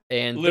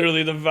 And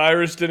literally, the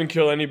virus didn't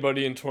kill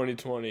anybody in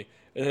 2020.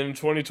 And then in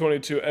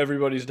 2022,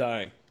 everybody's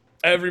dying.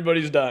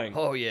 Everybody's dying.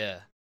 Oh,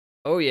 yeah.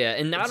 Oh, yeah.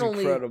 And It's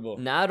incredible.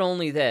 not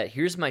only that,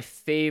 here's my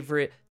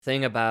favorite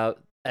thing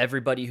about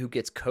everybody who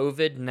gets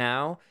COVID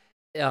now.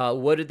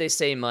 What did they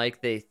say,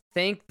 Mike? They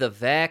thank the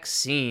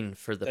vaccine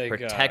for the Thank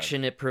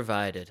protection it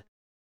provided.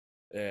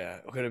 Yeah,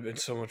 it could have been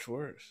so much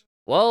worse.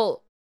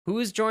 Well,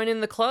 who's joining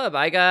the club?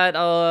 I got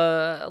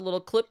a little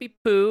clippy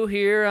poo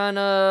here on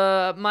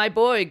my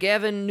boy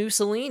Gavin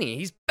Mussolini.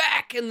 He's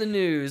back in the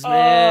news,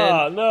 man.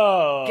 Oh,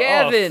 no.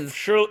 Gavin.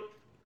 Oh,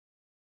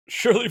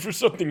 surely for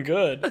something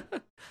good.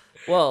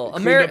 Well,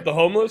 Cleaned up the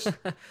homeless?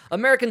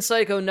 American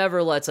Psycho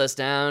never lets us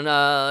down.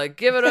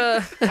 Give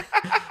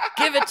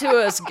it to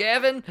us,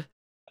 Gavin.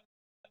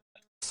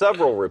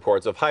 Several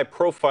reports of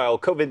high-profile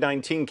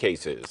COVID-19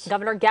 cases.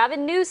 Governor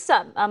Gavin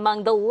Newsom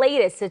among the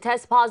latest to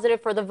test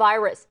positive for the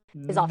virus.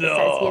 His office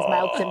says he has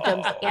mild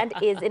symptoms and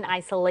is in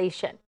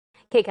isolation.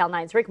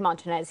 KCAL9's Rick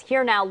Montanez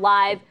here now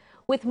live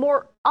with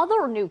more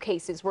other new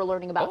cases we're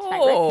learning about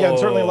tonight. Rick? Yeah, and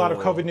certainly a lot of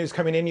COVID news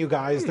coming in, you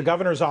guys. The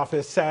governor's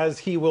office says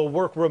he will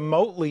work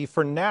remotely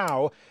for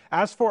now.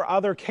 As for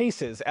other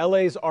cases,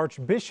 LA's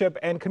Archbishop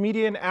and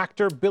comedian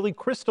actor Billy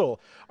Crystal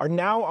are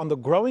now on the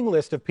growing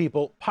list of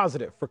people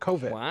positive for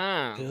COVID.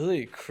 Wow.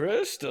 Billy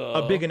Crystal.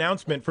 A big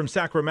announcement from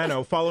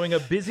Sacramento following a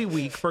busy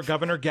week for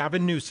Governor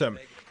Gavin Newsom,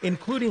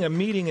 including a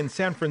meeting in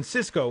San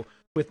Francisco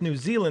with New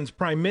Zealand's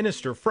Prime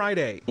Minister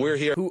Friday. We're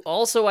here. Who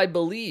also, I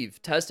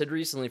believe, tested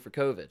recently for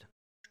COVID.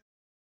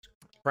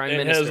 Prime and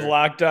Minister has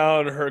locked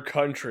down her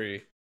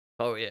country.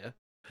 Oh yeah,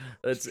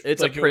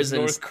 it's like a prison.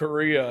 North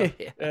Korea.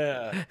 Yeah.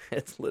 Yeah,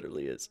 it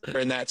literally is.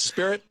 In that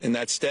spirit, in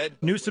that stead.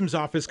 Newsom's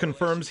office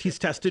confirms he's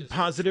tested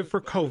positive for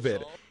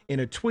COVID. In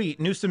a tweet,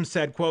 Newsom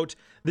said, quote,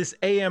 "This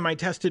AM I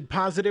tested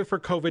positive for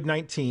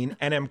COVID-19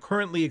 and am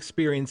currently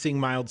experiencing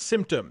mild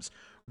symptoms.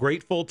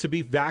 Grateful to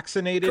be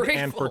vaccinated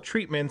and for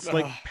treatments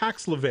like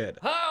Paxlovid.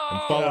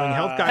 I'm following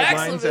health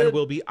guidelines and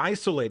will be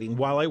isolating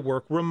while I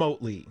work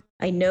remotely."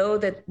 I know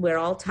that we're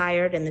all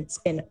tired and it's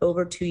been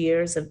over 2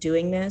 years of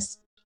doing this,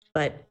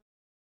 but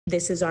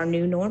this is our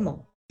new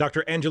normal.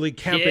 Dr. Angelique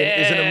Campen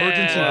is an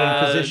emergency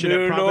room physician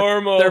new at Providence.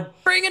 normal. They're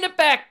bringing it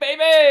back,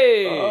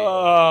 baby.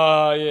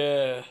 Oh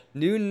yeah.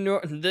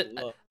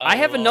 I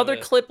have another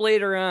it. clip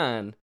later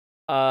on.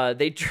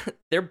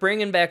 They're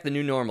bringing back the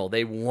new normal.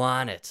 They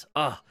want it.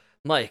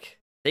 Mike,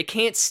 they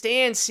can't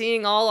stand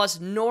seeing all us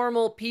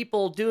normal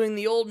people doing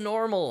the old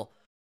normal.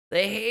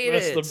 They hate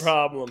it. That's the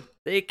problem.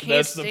 They can't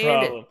That's stand the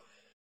problem.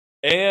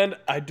 And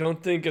I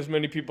don't think as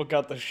many people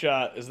got the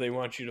shot as they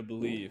want you to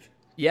believe.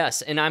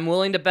 Yes, and I'm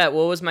willing to bet.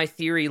 What was my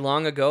theory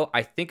long ago?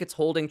 I think it's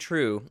holding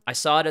true. I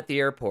saw it at the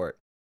airport.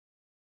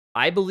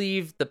 I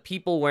believe the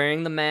people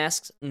wearing the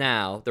masks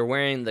now, they're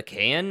wearing the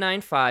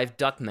KN95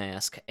 duck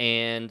mask,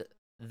 and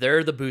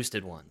they're the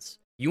boosted ones.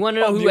 You want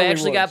to know who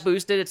actually got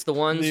boosted? It's the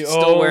ones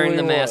still wearing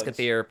the mask at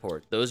the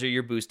airport. Those are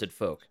your boosted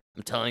folk.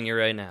 I'm telling you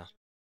right now.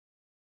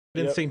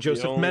 In St.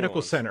 Joseph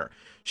Medical Center.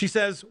 She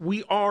says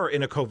we are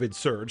in a COVID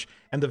surge,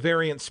 and the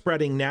variant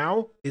spreading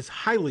now is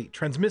highly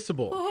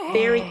transmissible.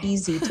 Very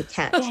easy to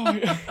catch.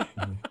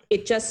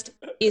 It just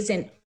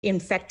isn't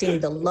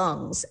infecting the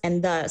lungs,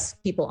 and thus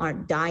people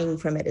aren't dying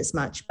from it as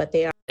much, but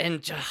they are.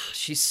 And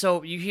she's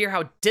so, you hear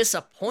how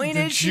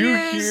disappointed she Did you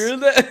is? hear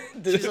that?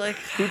 She's like,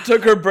 who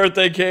took her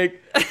birthday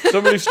cake?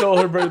 Somebody stole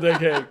her birthday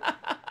cake.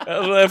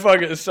 That's what that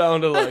fucking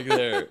sounded like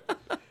there.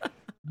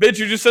 Bitch,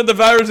 you just said the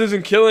virus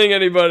isn't killing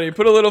anybody.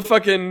 Put a little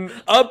fucking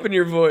up in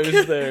your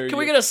voice there. Can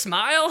we get a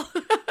smile?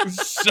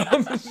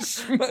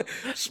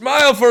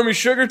 Smile for me,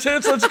 sugar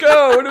tits. Let's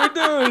go. What are we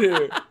doing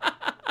here?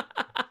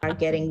 Are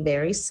getting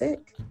very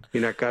sick.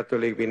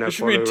 It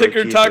should be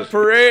Ticker Tape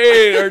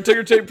Parade or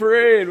Ticker Tape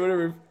Parade,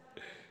 whatever.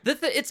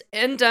 It's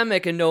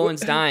endemic and no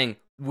one's dying.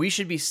 We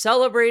should be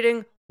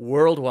celebrating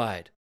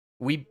worldwide.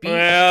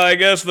 Well, I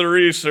guess the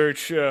research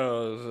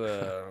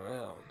shows.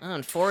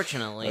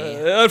 Unfortunately,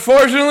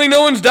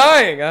 no one's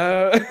dying.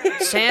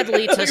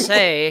 Sadly to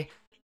say,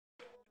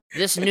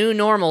 this new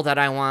normal that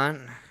I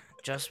want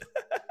just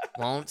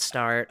won't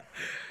start.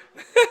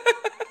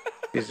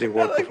 Is the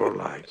work of our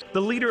lives.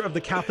 The leader of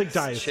the Catholic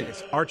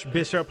Diocese,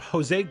 Archbishop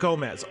Jose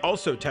Gomez,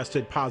 also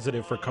tested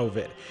positive for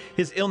COVID.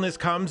 His illness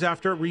comes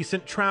after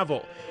recent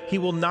travel. He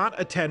will not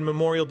attend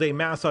Memorial Day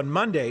Mass on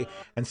Monday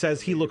and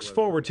says he looks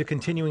forward to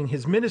continuing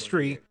his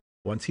ministry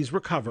once he's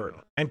recovered.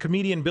 And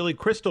comedian Billy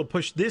Crystal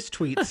pushed this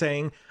tweet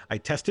saying, "I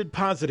tested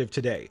positive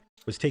today.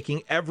 Was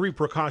taking every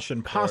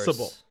precaution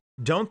possible.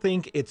 Don't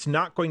think it's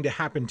not going to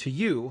happen to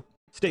you.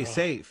 Stay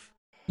safe."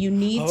 You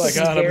need oh my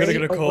God, I'm gonna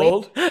get a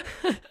cold.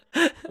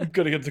 I'm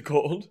gonna get the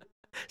cold.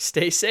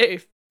 Stay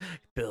safe,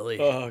 Billy.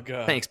 Oh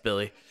God. Thanks,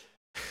 Billy.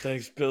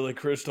 Thanks, Billy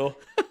Crystal.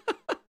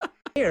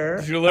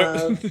 Did you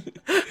learn?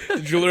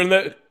 Did you learn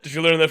that? Did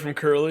you learn that from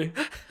Curly?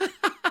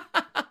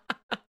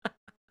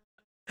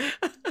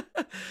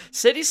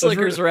 City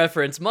Slickers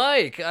reference,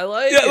 Mike. I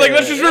like. Yeah, like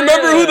let's just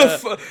remember who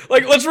the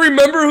let's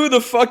remember who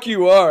the fuck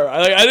you are.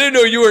 I didn't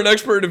know you were an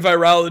expert in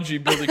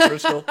virology, Billy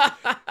Crystal.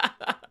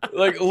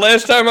 Like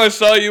last time I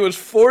saw you was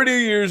 40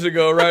 years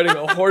ago, riding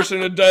a horse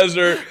in a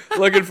desert,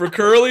 looking for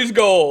Curly's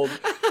gold.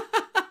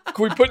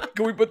 Can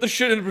we put the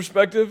shit into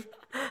perspective?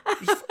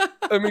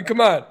 I mean, come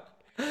on.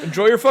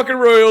 Enjoy your fucking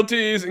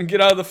royalties and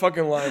get out of the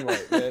fucking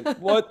limelight, man.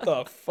 What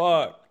the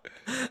fuck?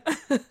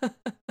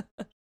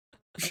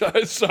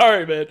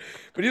 Sorry, man.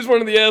 But he's one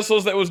of the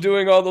assholes that was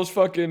doing all those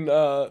fucking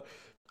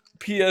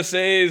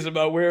PSAs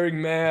about wearing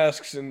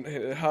masks and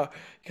how,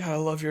 God, I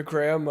love your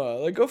grandma.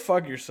 Like, go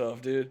fuck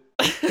yourself, dude.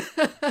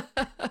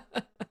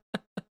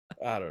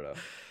 I don't know.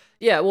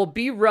 Yeah, well,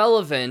 be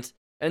relevant,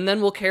 and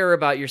then we'll care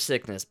about your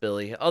sickness,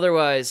 Billy.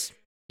 Otherwise,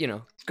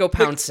 go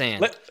pound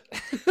sand.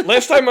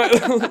 Last time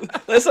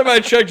I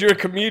checked, you're a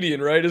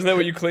comedian, right? Isn't that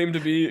what you claim to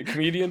be, a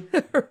comedian?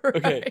 Right.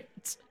 Okay.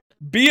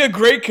 Be a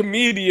great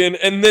comedian,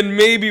 and then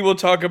maybe we'll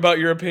talk about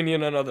your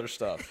opinion on other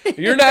stuff.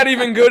 You're not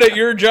even good at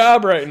your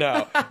job right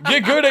now.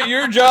 Get good at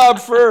your job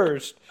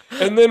first,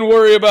 and then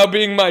worry about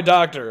being my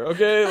doctor,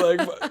 okay?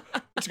 Like,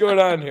 what's going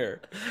on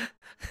here?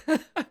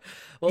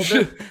 Well,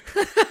 Billy,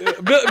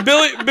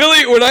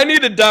 when I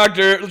need a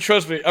doctor,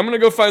 trust me, I'm going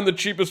to go find the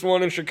cheapest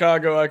one in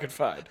Chicago I could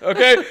find,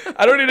 okay?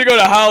 I don't need to go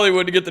to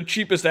Hollywood to get the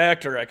cheapest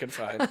actor I can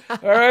find, all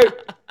right?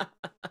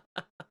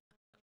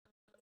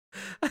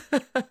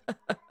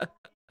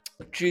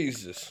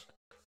 Jesus.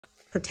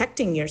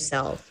 Protecting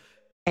yourself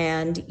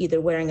and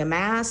either wearing a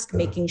mask,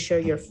 making sure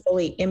you're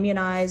fully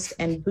immunized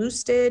and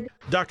boosted.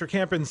 Dr.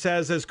 Campen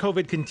says as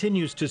COVID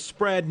continues to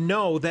spread,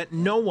 know that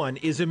no one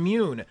is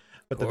immune.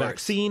 But the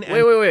vaccine and...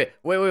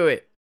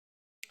 Wait.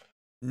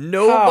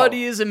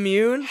 Nobody is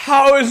immune?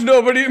 How is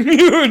nobody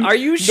immune? Are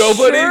you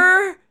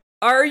sure?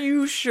 Are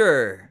you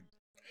sure?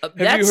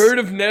 Have you heard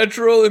of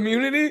natural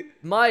immunity?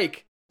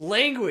 Mike,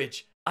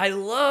 language. I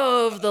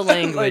love the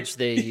language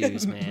they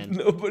use, man.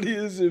 Nobody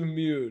is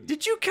immune.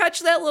 Did you catch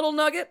that little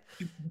nugget?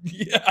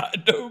 Yeah,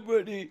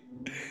 nobody.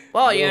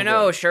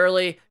 Well,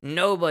 Shirley,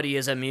 nobody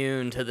is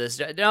immune to this.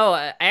 No,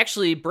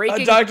 actually,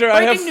 breaking Doctor,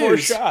 breaking I have news. 4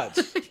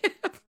 shots.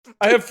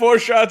 I have 4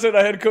 shots and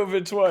I had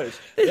COVID twice.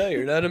 Yeah,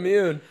 you're not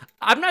immune.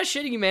 I'm not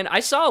shitting you, man.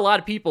 I saw a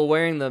lot of people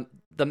wearing the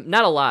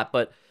not a lot,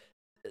 but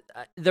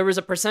there was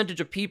a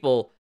percentage of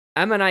people.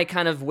 Em and I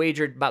kind of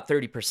wagered about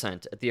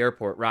 30% at the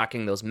airport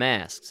rocking those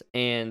masks.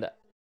 And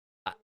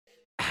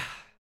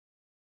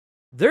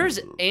there's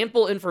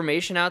ample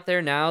information out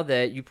there now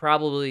that you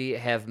probably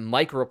have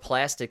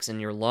microplastics in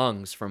your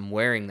lungs from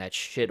wearing that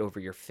shit over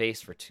your face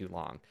for too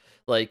long.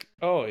 Like,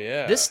 oh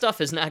yeah, this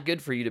stuff is not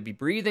good for you to be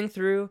breathing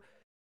through.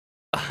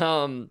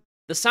 The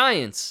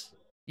science,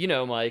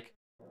 Mike.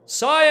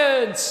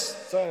 Science!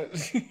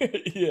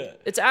 Yeah.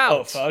 It's out.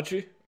 Oh,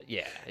 Fauci?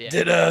 Yeah.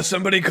 Did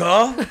somebody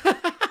call?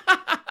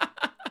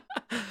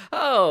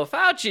 Oh,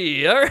 Fauci.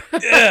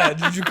 Yeah,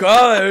 did you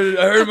call? I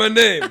heard my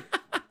name.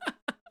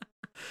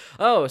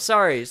 Oh,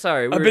 sorry.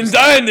 I've been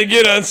dying to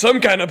get on some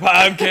kind of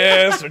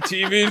podcast or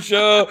TV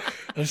show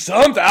or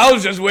something. I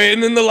was just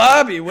waiting in the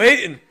lobby,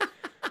 waiting.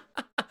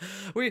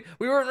 We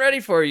weren't ready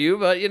for you,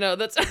 but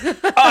that's.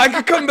 I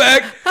could come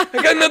back. I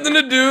got nothing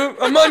to do.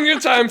 I'm on your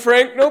time,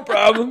 Frank. No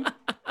problem.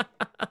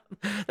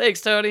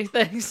 Thanks, Tony.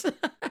 Thanks.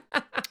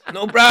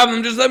 No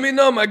problem. Just let me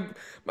know. My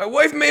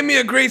wife made me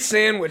a great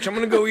sandwich. I'm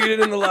gonna go eat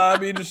it in the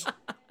lobby. Just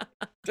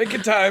take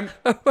your time.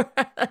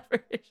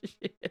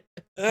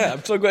 Yeah,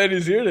 I'm so glad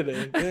he's here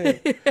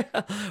today.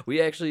 Yeah. We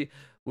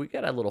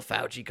got a little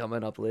Fauci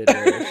coming up later.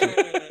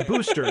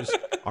 Boosters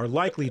are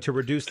likely to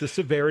reduce the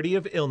severity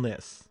of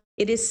illness.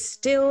 It is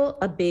still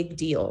a big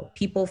deal.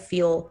 People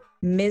feel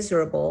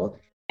miserable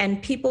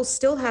and people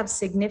still have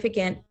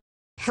significant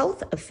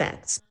health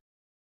effects.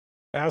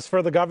 As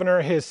for the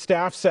governor, his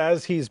staff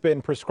says he's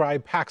been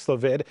prescribed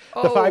Paxlovid,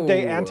 the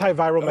 5-day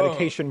antiviral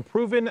medication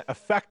proven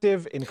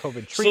effective in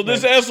COVID treatment. So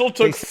this asshole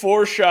took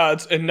 4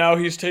 shots, and now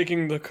he's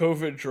taking the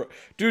COVID drug.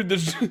 Dude,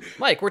 this...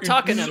 Mike, we're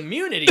talking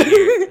immunity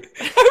here.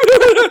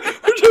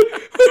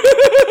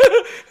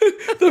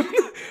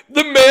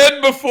 The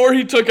man, before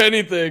he took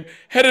anything,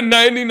 had a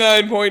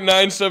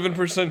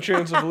 99.97%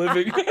 chance of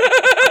living.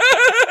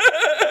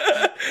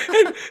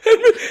 And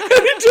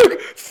he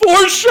took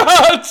 4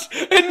 shots,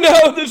 and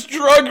now this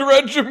drug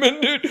regimen,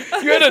 dude.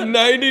 You had a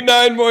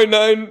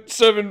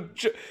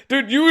 99.97.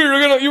 Dude, you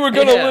were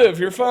gonna live.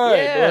 You're fine.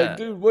 Yeah. Like,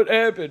 dude, what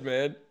happened,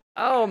 man?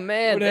 Oh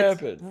man,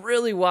 that's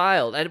really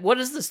wild. And what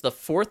is this? The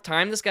 4th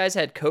time this guy's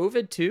had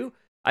COVID too?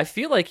 I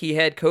feel like he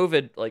had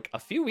COVID like a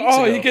few weeks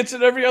ago. Oh, he gets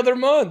it every other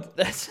month.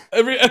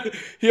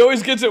 He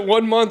always gets it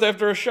 1 month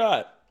after a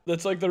shot.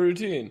 That's like the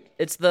routine.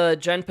 It's the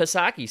Jen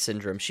Psaki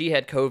syndrome. She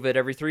had COVID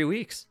every 3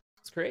 weeks.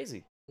 It's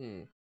crazy.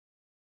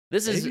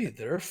 This is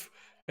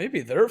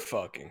maybe they're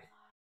fucking.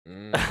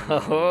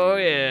 Oh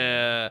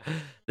yeah,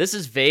 this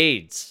is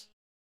VADES.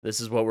 This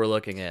is what we're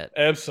looking at.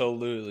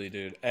 Absolutely,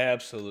 dude.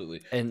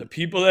 Absolutely. And the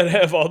people that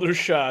have all their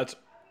shots,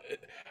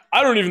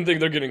 I don't even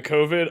think they're getting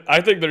COVID. I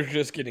think they're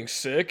just getting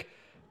sick,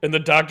 and the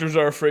doctors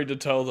are afraid to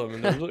tell them.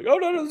 And they're like, "Oh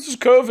no, this is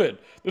COVID.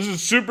 This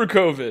is super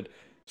COVID,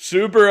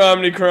 super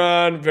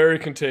Omicron, very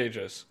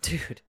contagious."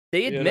 Dude,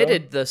 they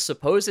admitted the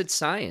supposed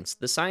science.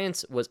 The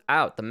science was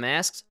out. The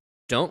masks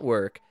don't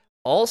work.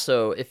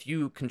 Also, if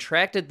you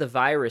contracted the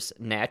virus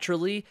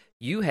naturally,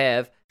 you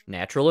have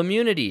natural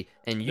immunity,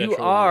 and you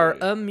are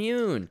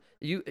immune.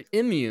 You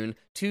immune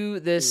to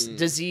this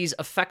disease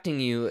affecting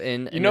you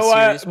in a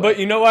serious way. But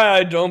you know why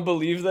I don't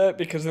believe that?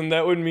 Because then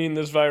that would mean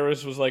this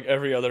virus was like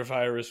every other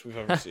virus we've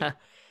ever seen.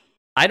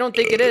 I don't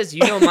think it is.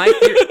 You know my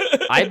theory.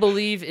 I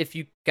believe if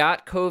you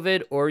got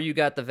COVID or you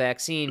got the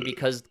vaccine,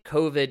 because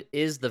COVID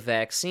is the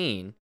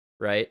vaccine,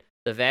 right?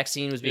 The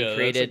vaccine was being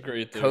created.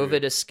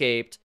 COVID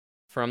escaped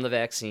from the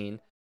vaccine.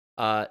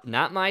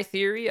 Not my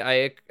theory.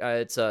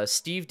 It's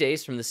Steve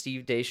Deace from the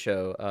Steve Deace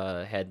Show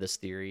had this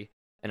theory,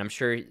 and I'm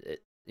sure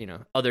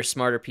other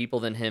smarter people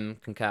than him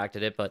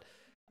concocted it. But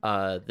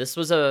this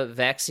was a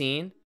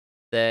vaccine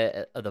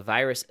that the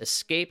virus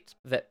escaped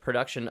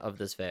production of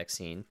this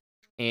vaccine,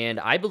 and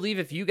I believe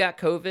if you got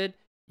COVID,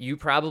 you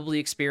probably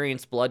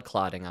experienced blood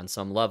clotting on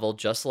some level,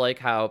 just like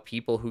how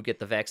people who get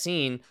the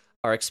vaccine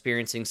are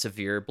experiencing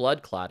severe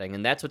blood clotting,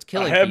 and that's what's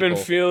killing people. I have been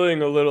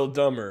feeling a little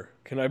dumber.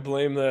 Can I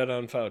blame that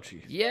on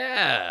Fauci?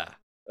 Yeah.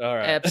 All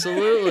right.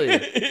 Absolutely.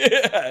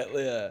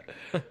 yeah.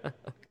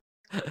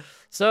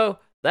 So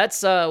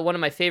that's one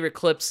of my favorite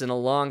clips in a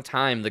long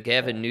time, the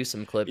Gavin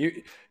Newsom clip. You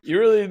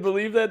really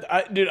believe that?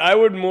 I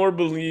would more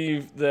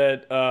believe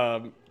that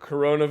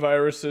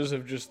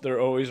coronaviruses they're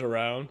always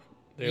around.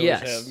 They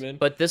always have been.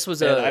 But this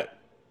was I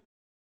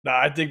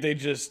think they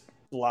just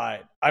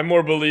lied. I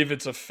more believe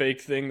it's a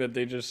fake thing that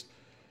they just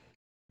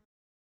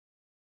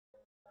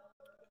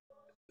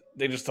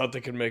thought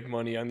they could make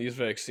money on these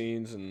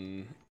vaccines,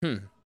 and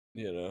it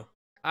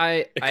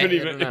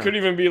could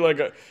even be like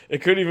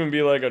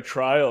a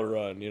trial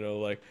run,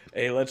 like,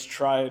 hey, let's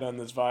try it on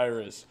this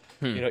virus.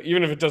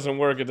 Even if it doesn't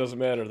work, it doesn't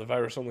matter. The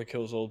virus only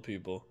kills old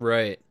people.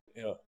 Right.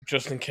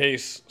 Just in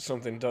case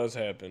something does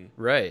happen.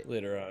 Right.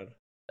 Later on.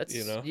 That's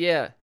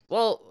Yeah.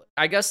 Well,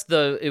 I guess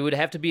it would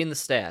have to be in the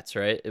stats,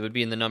 right? It would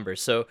be in the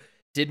numbers. So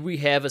did we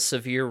have a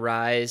severe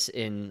rise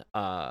in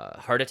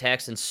heart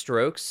attacks and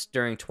strokes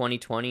during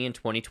 2020 and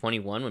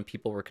 2021 when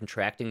people were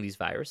contracting these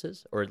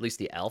viruses, or at least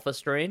the alpha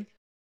strain?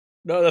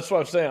 No, that's what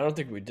I'm saying. I don't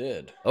think we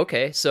did.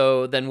 Okay,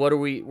 so then what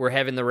we're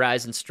having the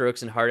rise in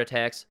strokes and heart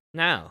attacks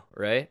now,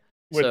 right?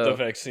 With the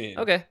vaccine.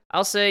 Okay,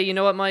 I'll say, you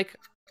know what, Mike?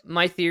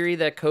 My theory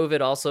that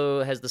COVID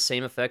also has the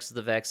same effects as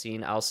the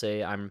vaccine, I'll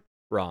say I'm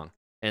wrong.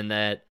 And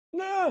that...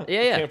 No,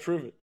 yeah. I can't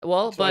prove it.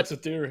 Well, but that's a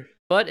theory.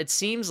 But it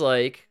seems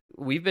like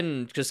we've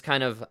been just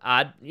kind of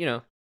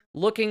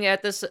looking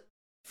at this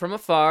from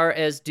afar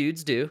as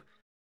dudes do,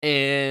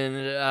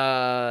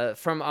 and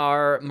from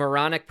our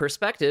moronic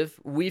perspective,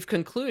 we've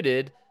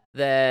concluded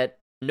that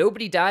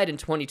nobody died in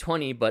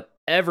 2020, but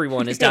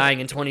everyone is dying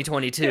in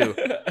 2022.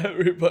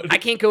 Everybody. I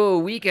can't go a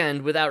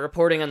weekend without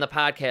reporting on the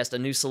podcast a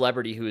new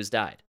celebrity who has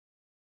died.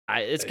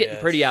 It's getting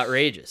pretty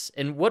outrageous.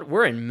 And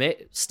we're in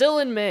May, still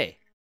in May.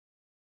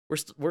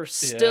 We're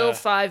still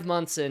 5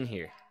 months in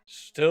here.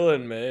 Still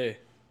in May.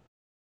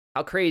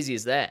 How crazy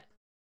is that?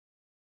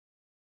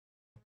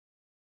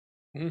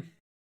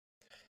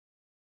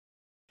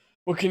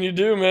 What can you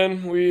do,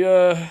 man?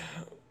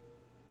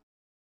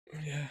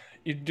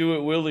 You do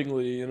it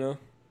willingly,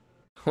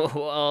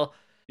 Well,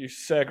 you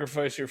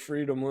sacrifice your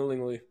freedom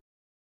willingly.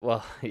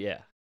 Well, yeah.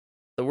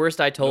 The worst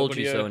I told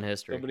you so in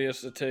history. Nobody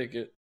has to take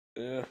it.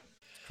 Yeah.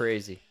 It's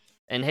crazy.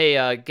 And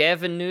hey,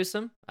 Gavin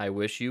Newsom, I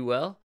wish you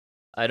well.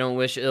 I don't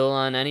wish ill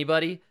on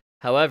anybody.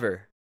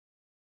 However,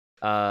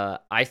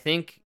 I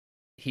think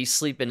he's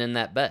sleeping in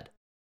that bed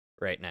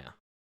right now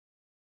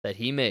that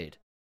he made.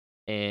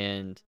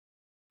 And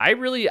I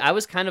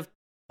was kind of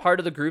part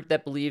of the group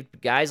that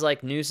believed guys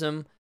like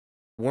Newsom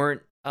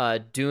weren't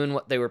doing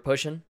what they were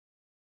pushing.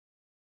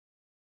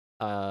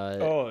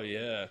 Oh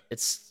yeah,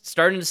 it's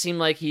starting to seem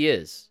like he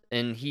is,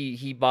 and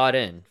he bought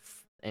in,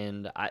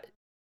 and I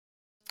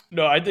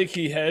think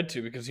he had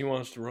to because he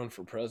wants to run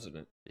for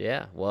president.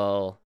 Yeah,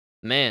 well,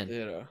 man,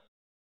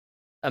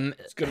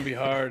 it's gonna be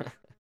hard.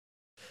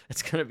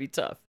 It's gonna be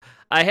tough.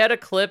 I had a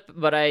clip,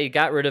 but I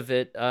got rid of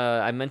it.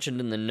 I mentioned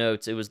in the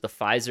notes it was the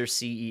Pfizer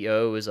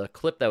CEO. It was a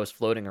clip that was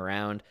floating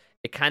around.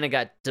 It kind of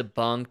got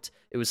debunked.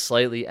 It was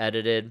slightly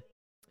edited.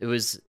 It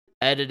was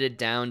edited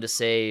down to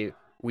say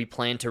we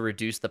plan to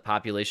reduce the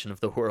population of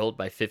the world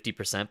by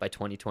 50% by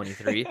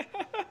 2023.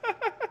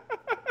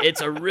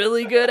 It's a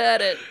really good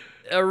edit.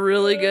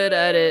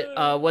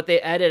 What they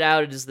edit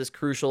out is this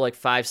crucial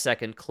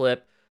 5-second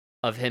clip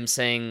of him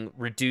saying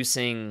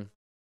reducing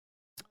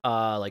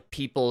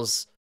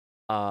people's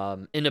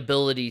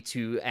inability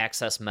to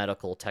access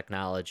medical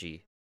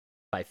technology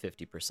by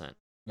 50%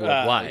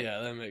 worldwide. Yeah,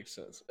 that makes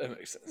sense.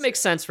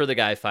 Makes sense for the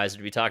guy Pfizer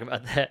to be talking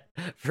about that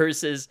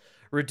versus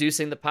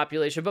reducing the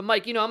population. But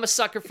Mike, I'm a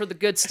sucker for the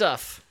good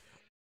stuff.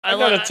 I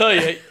gotta tell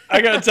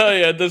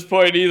you, at this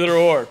point, either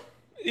or.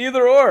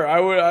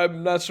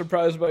 I'm not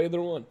surprised by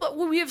either one. But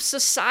we have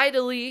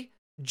societally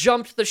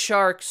jumped the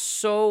shark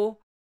so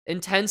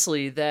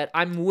intensely that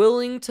I'm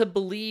willing to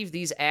believe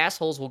these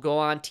assholes will go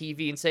on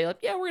TV and say,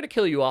 yeah, we're gonna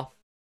kill you all.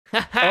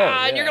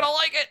 And you're gonna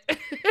like it.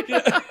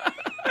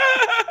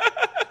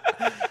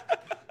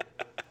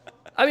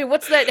 I mean,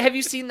 what's that? Have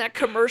you seen that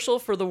commercial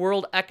for the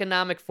World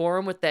Economic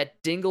Forum with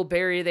that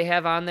dingleberry they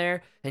have on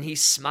there? And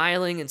he's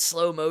smiling in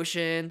slow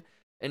motion,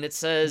 and it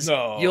says,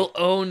 "You'll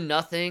own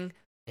nothing,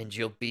 and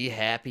you'll be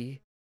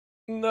happy."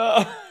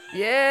 No.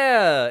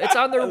 Yeah, it's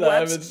on their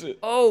website.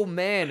 Oh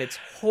man, it's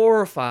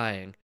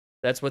horrifying.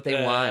 That's what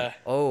they want.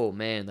 Oh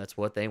man, that's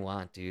what they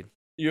want, dude.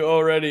 You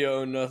already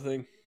own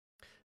nothing.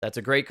 That's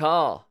a great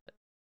call.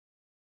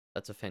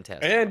 That's a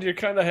fantastic. And you're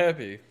kind of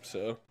happy,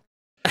 so.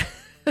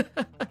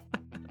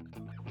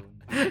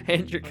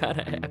 And you're kind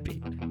of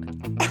happy.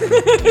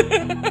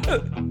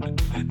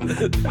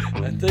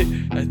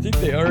 I think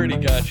they already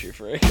got you,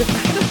 Frank.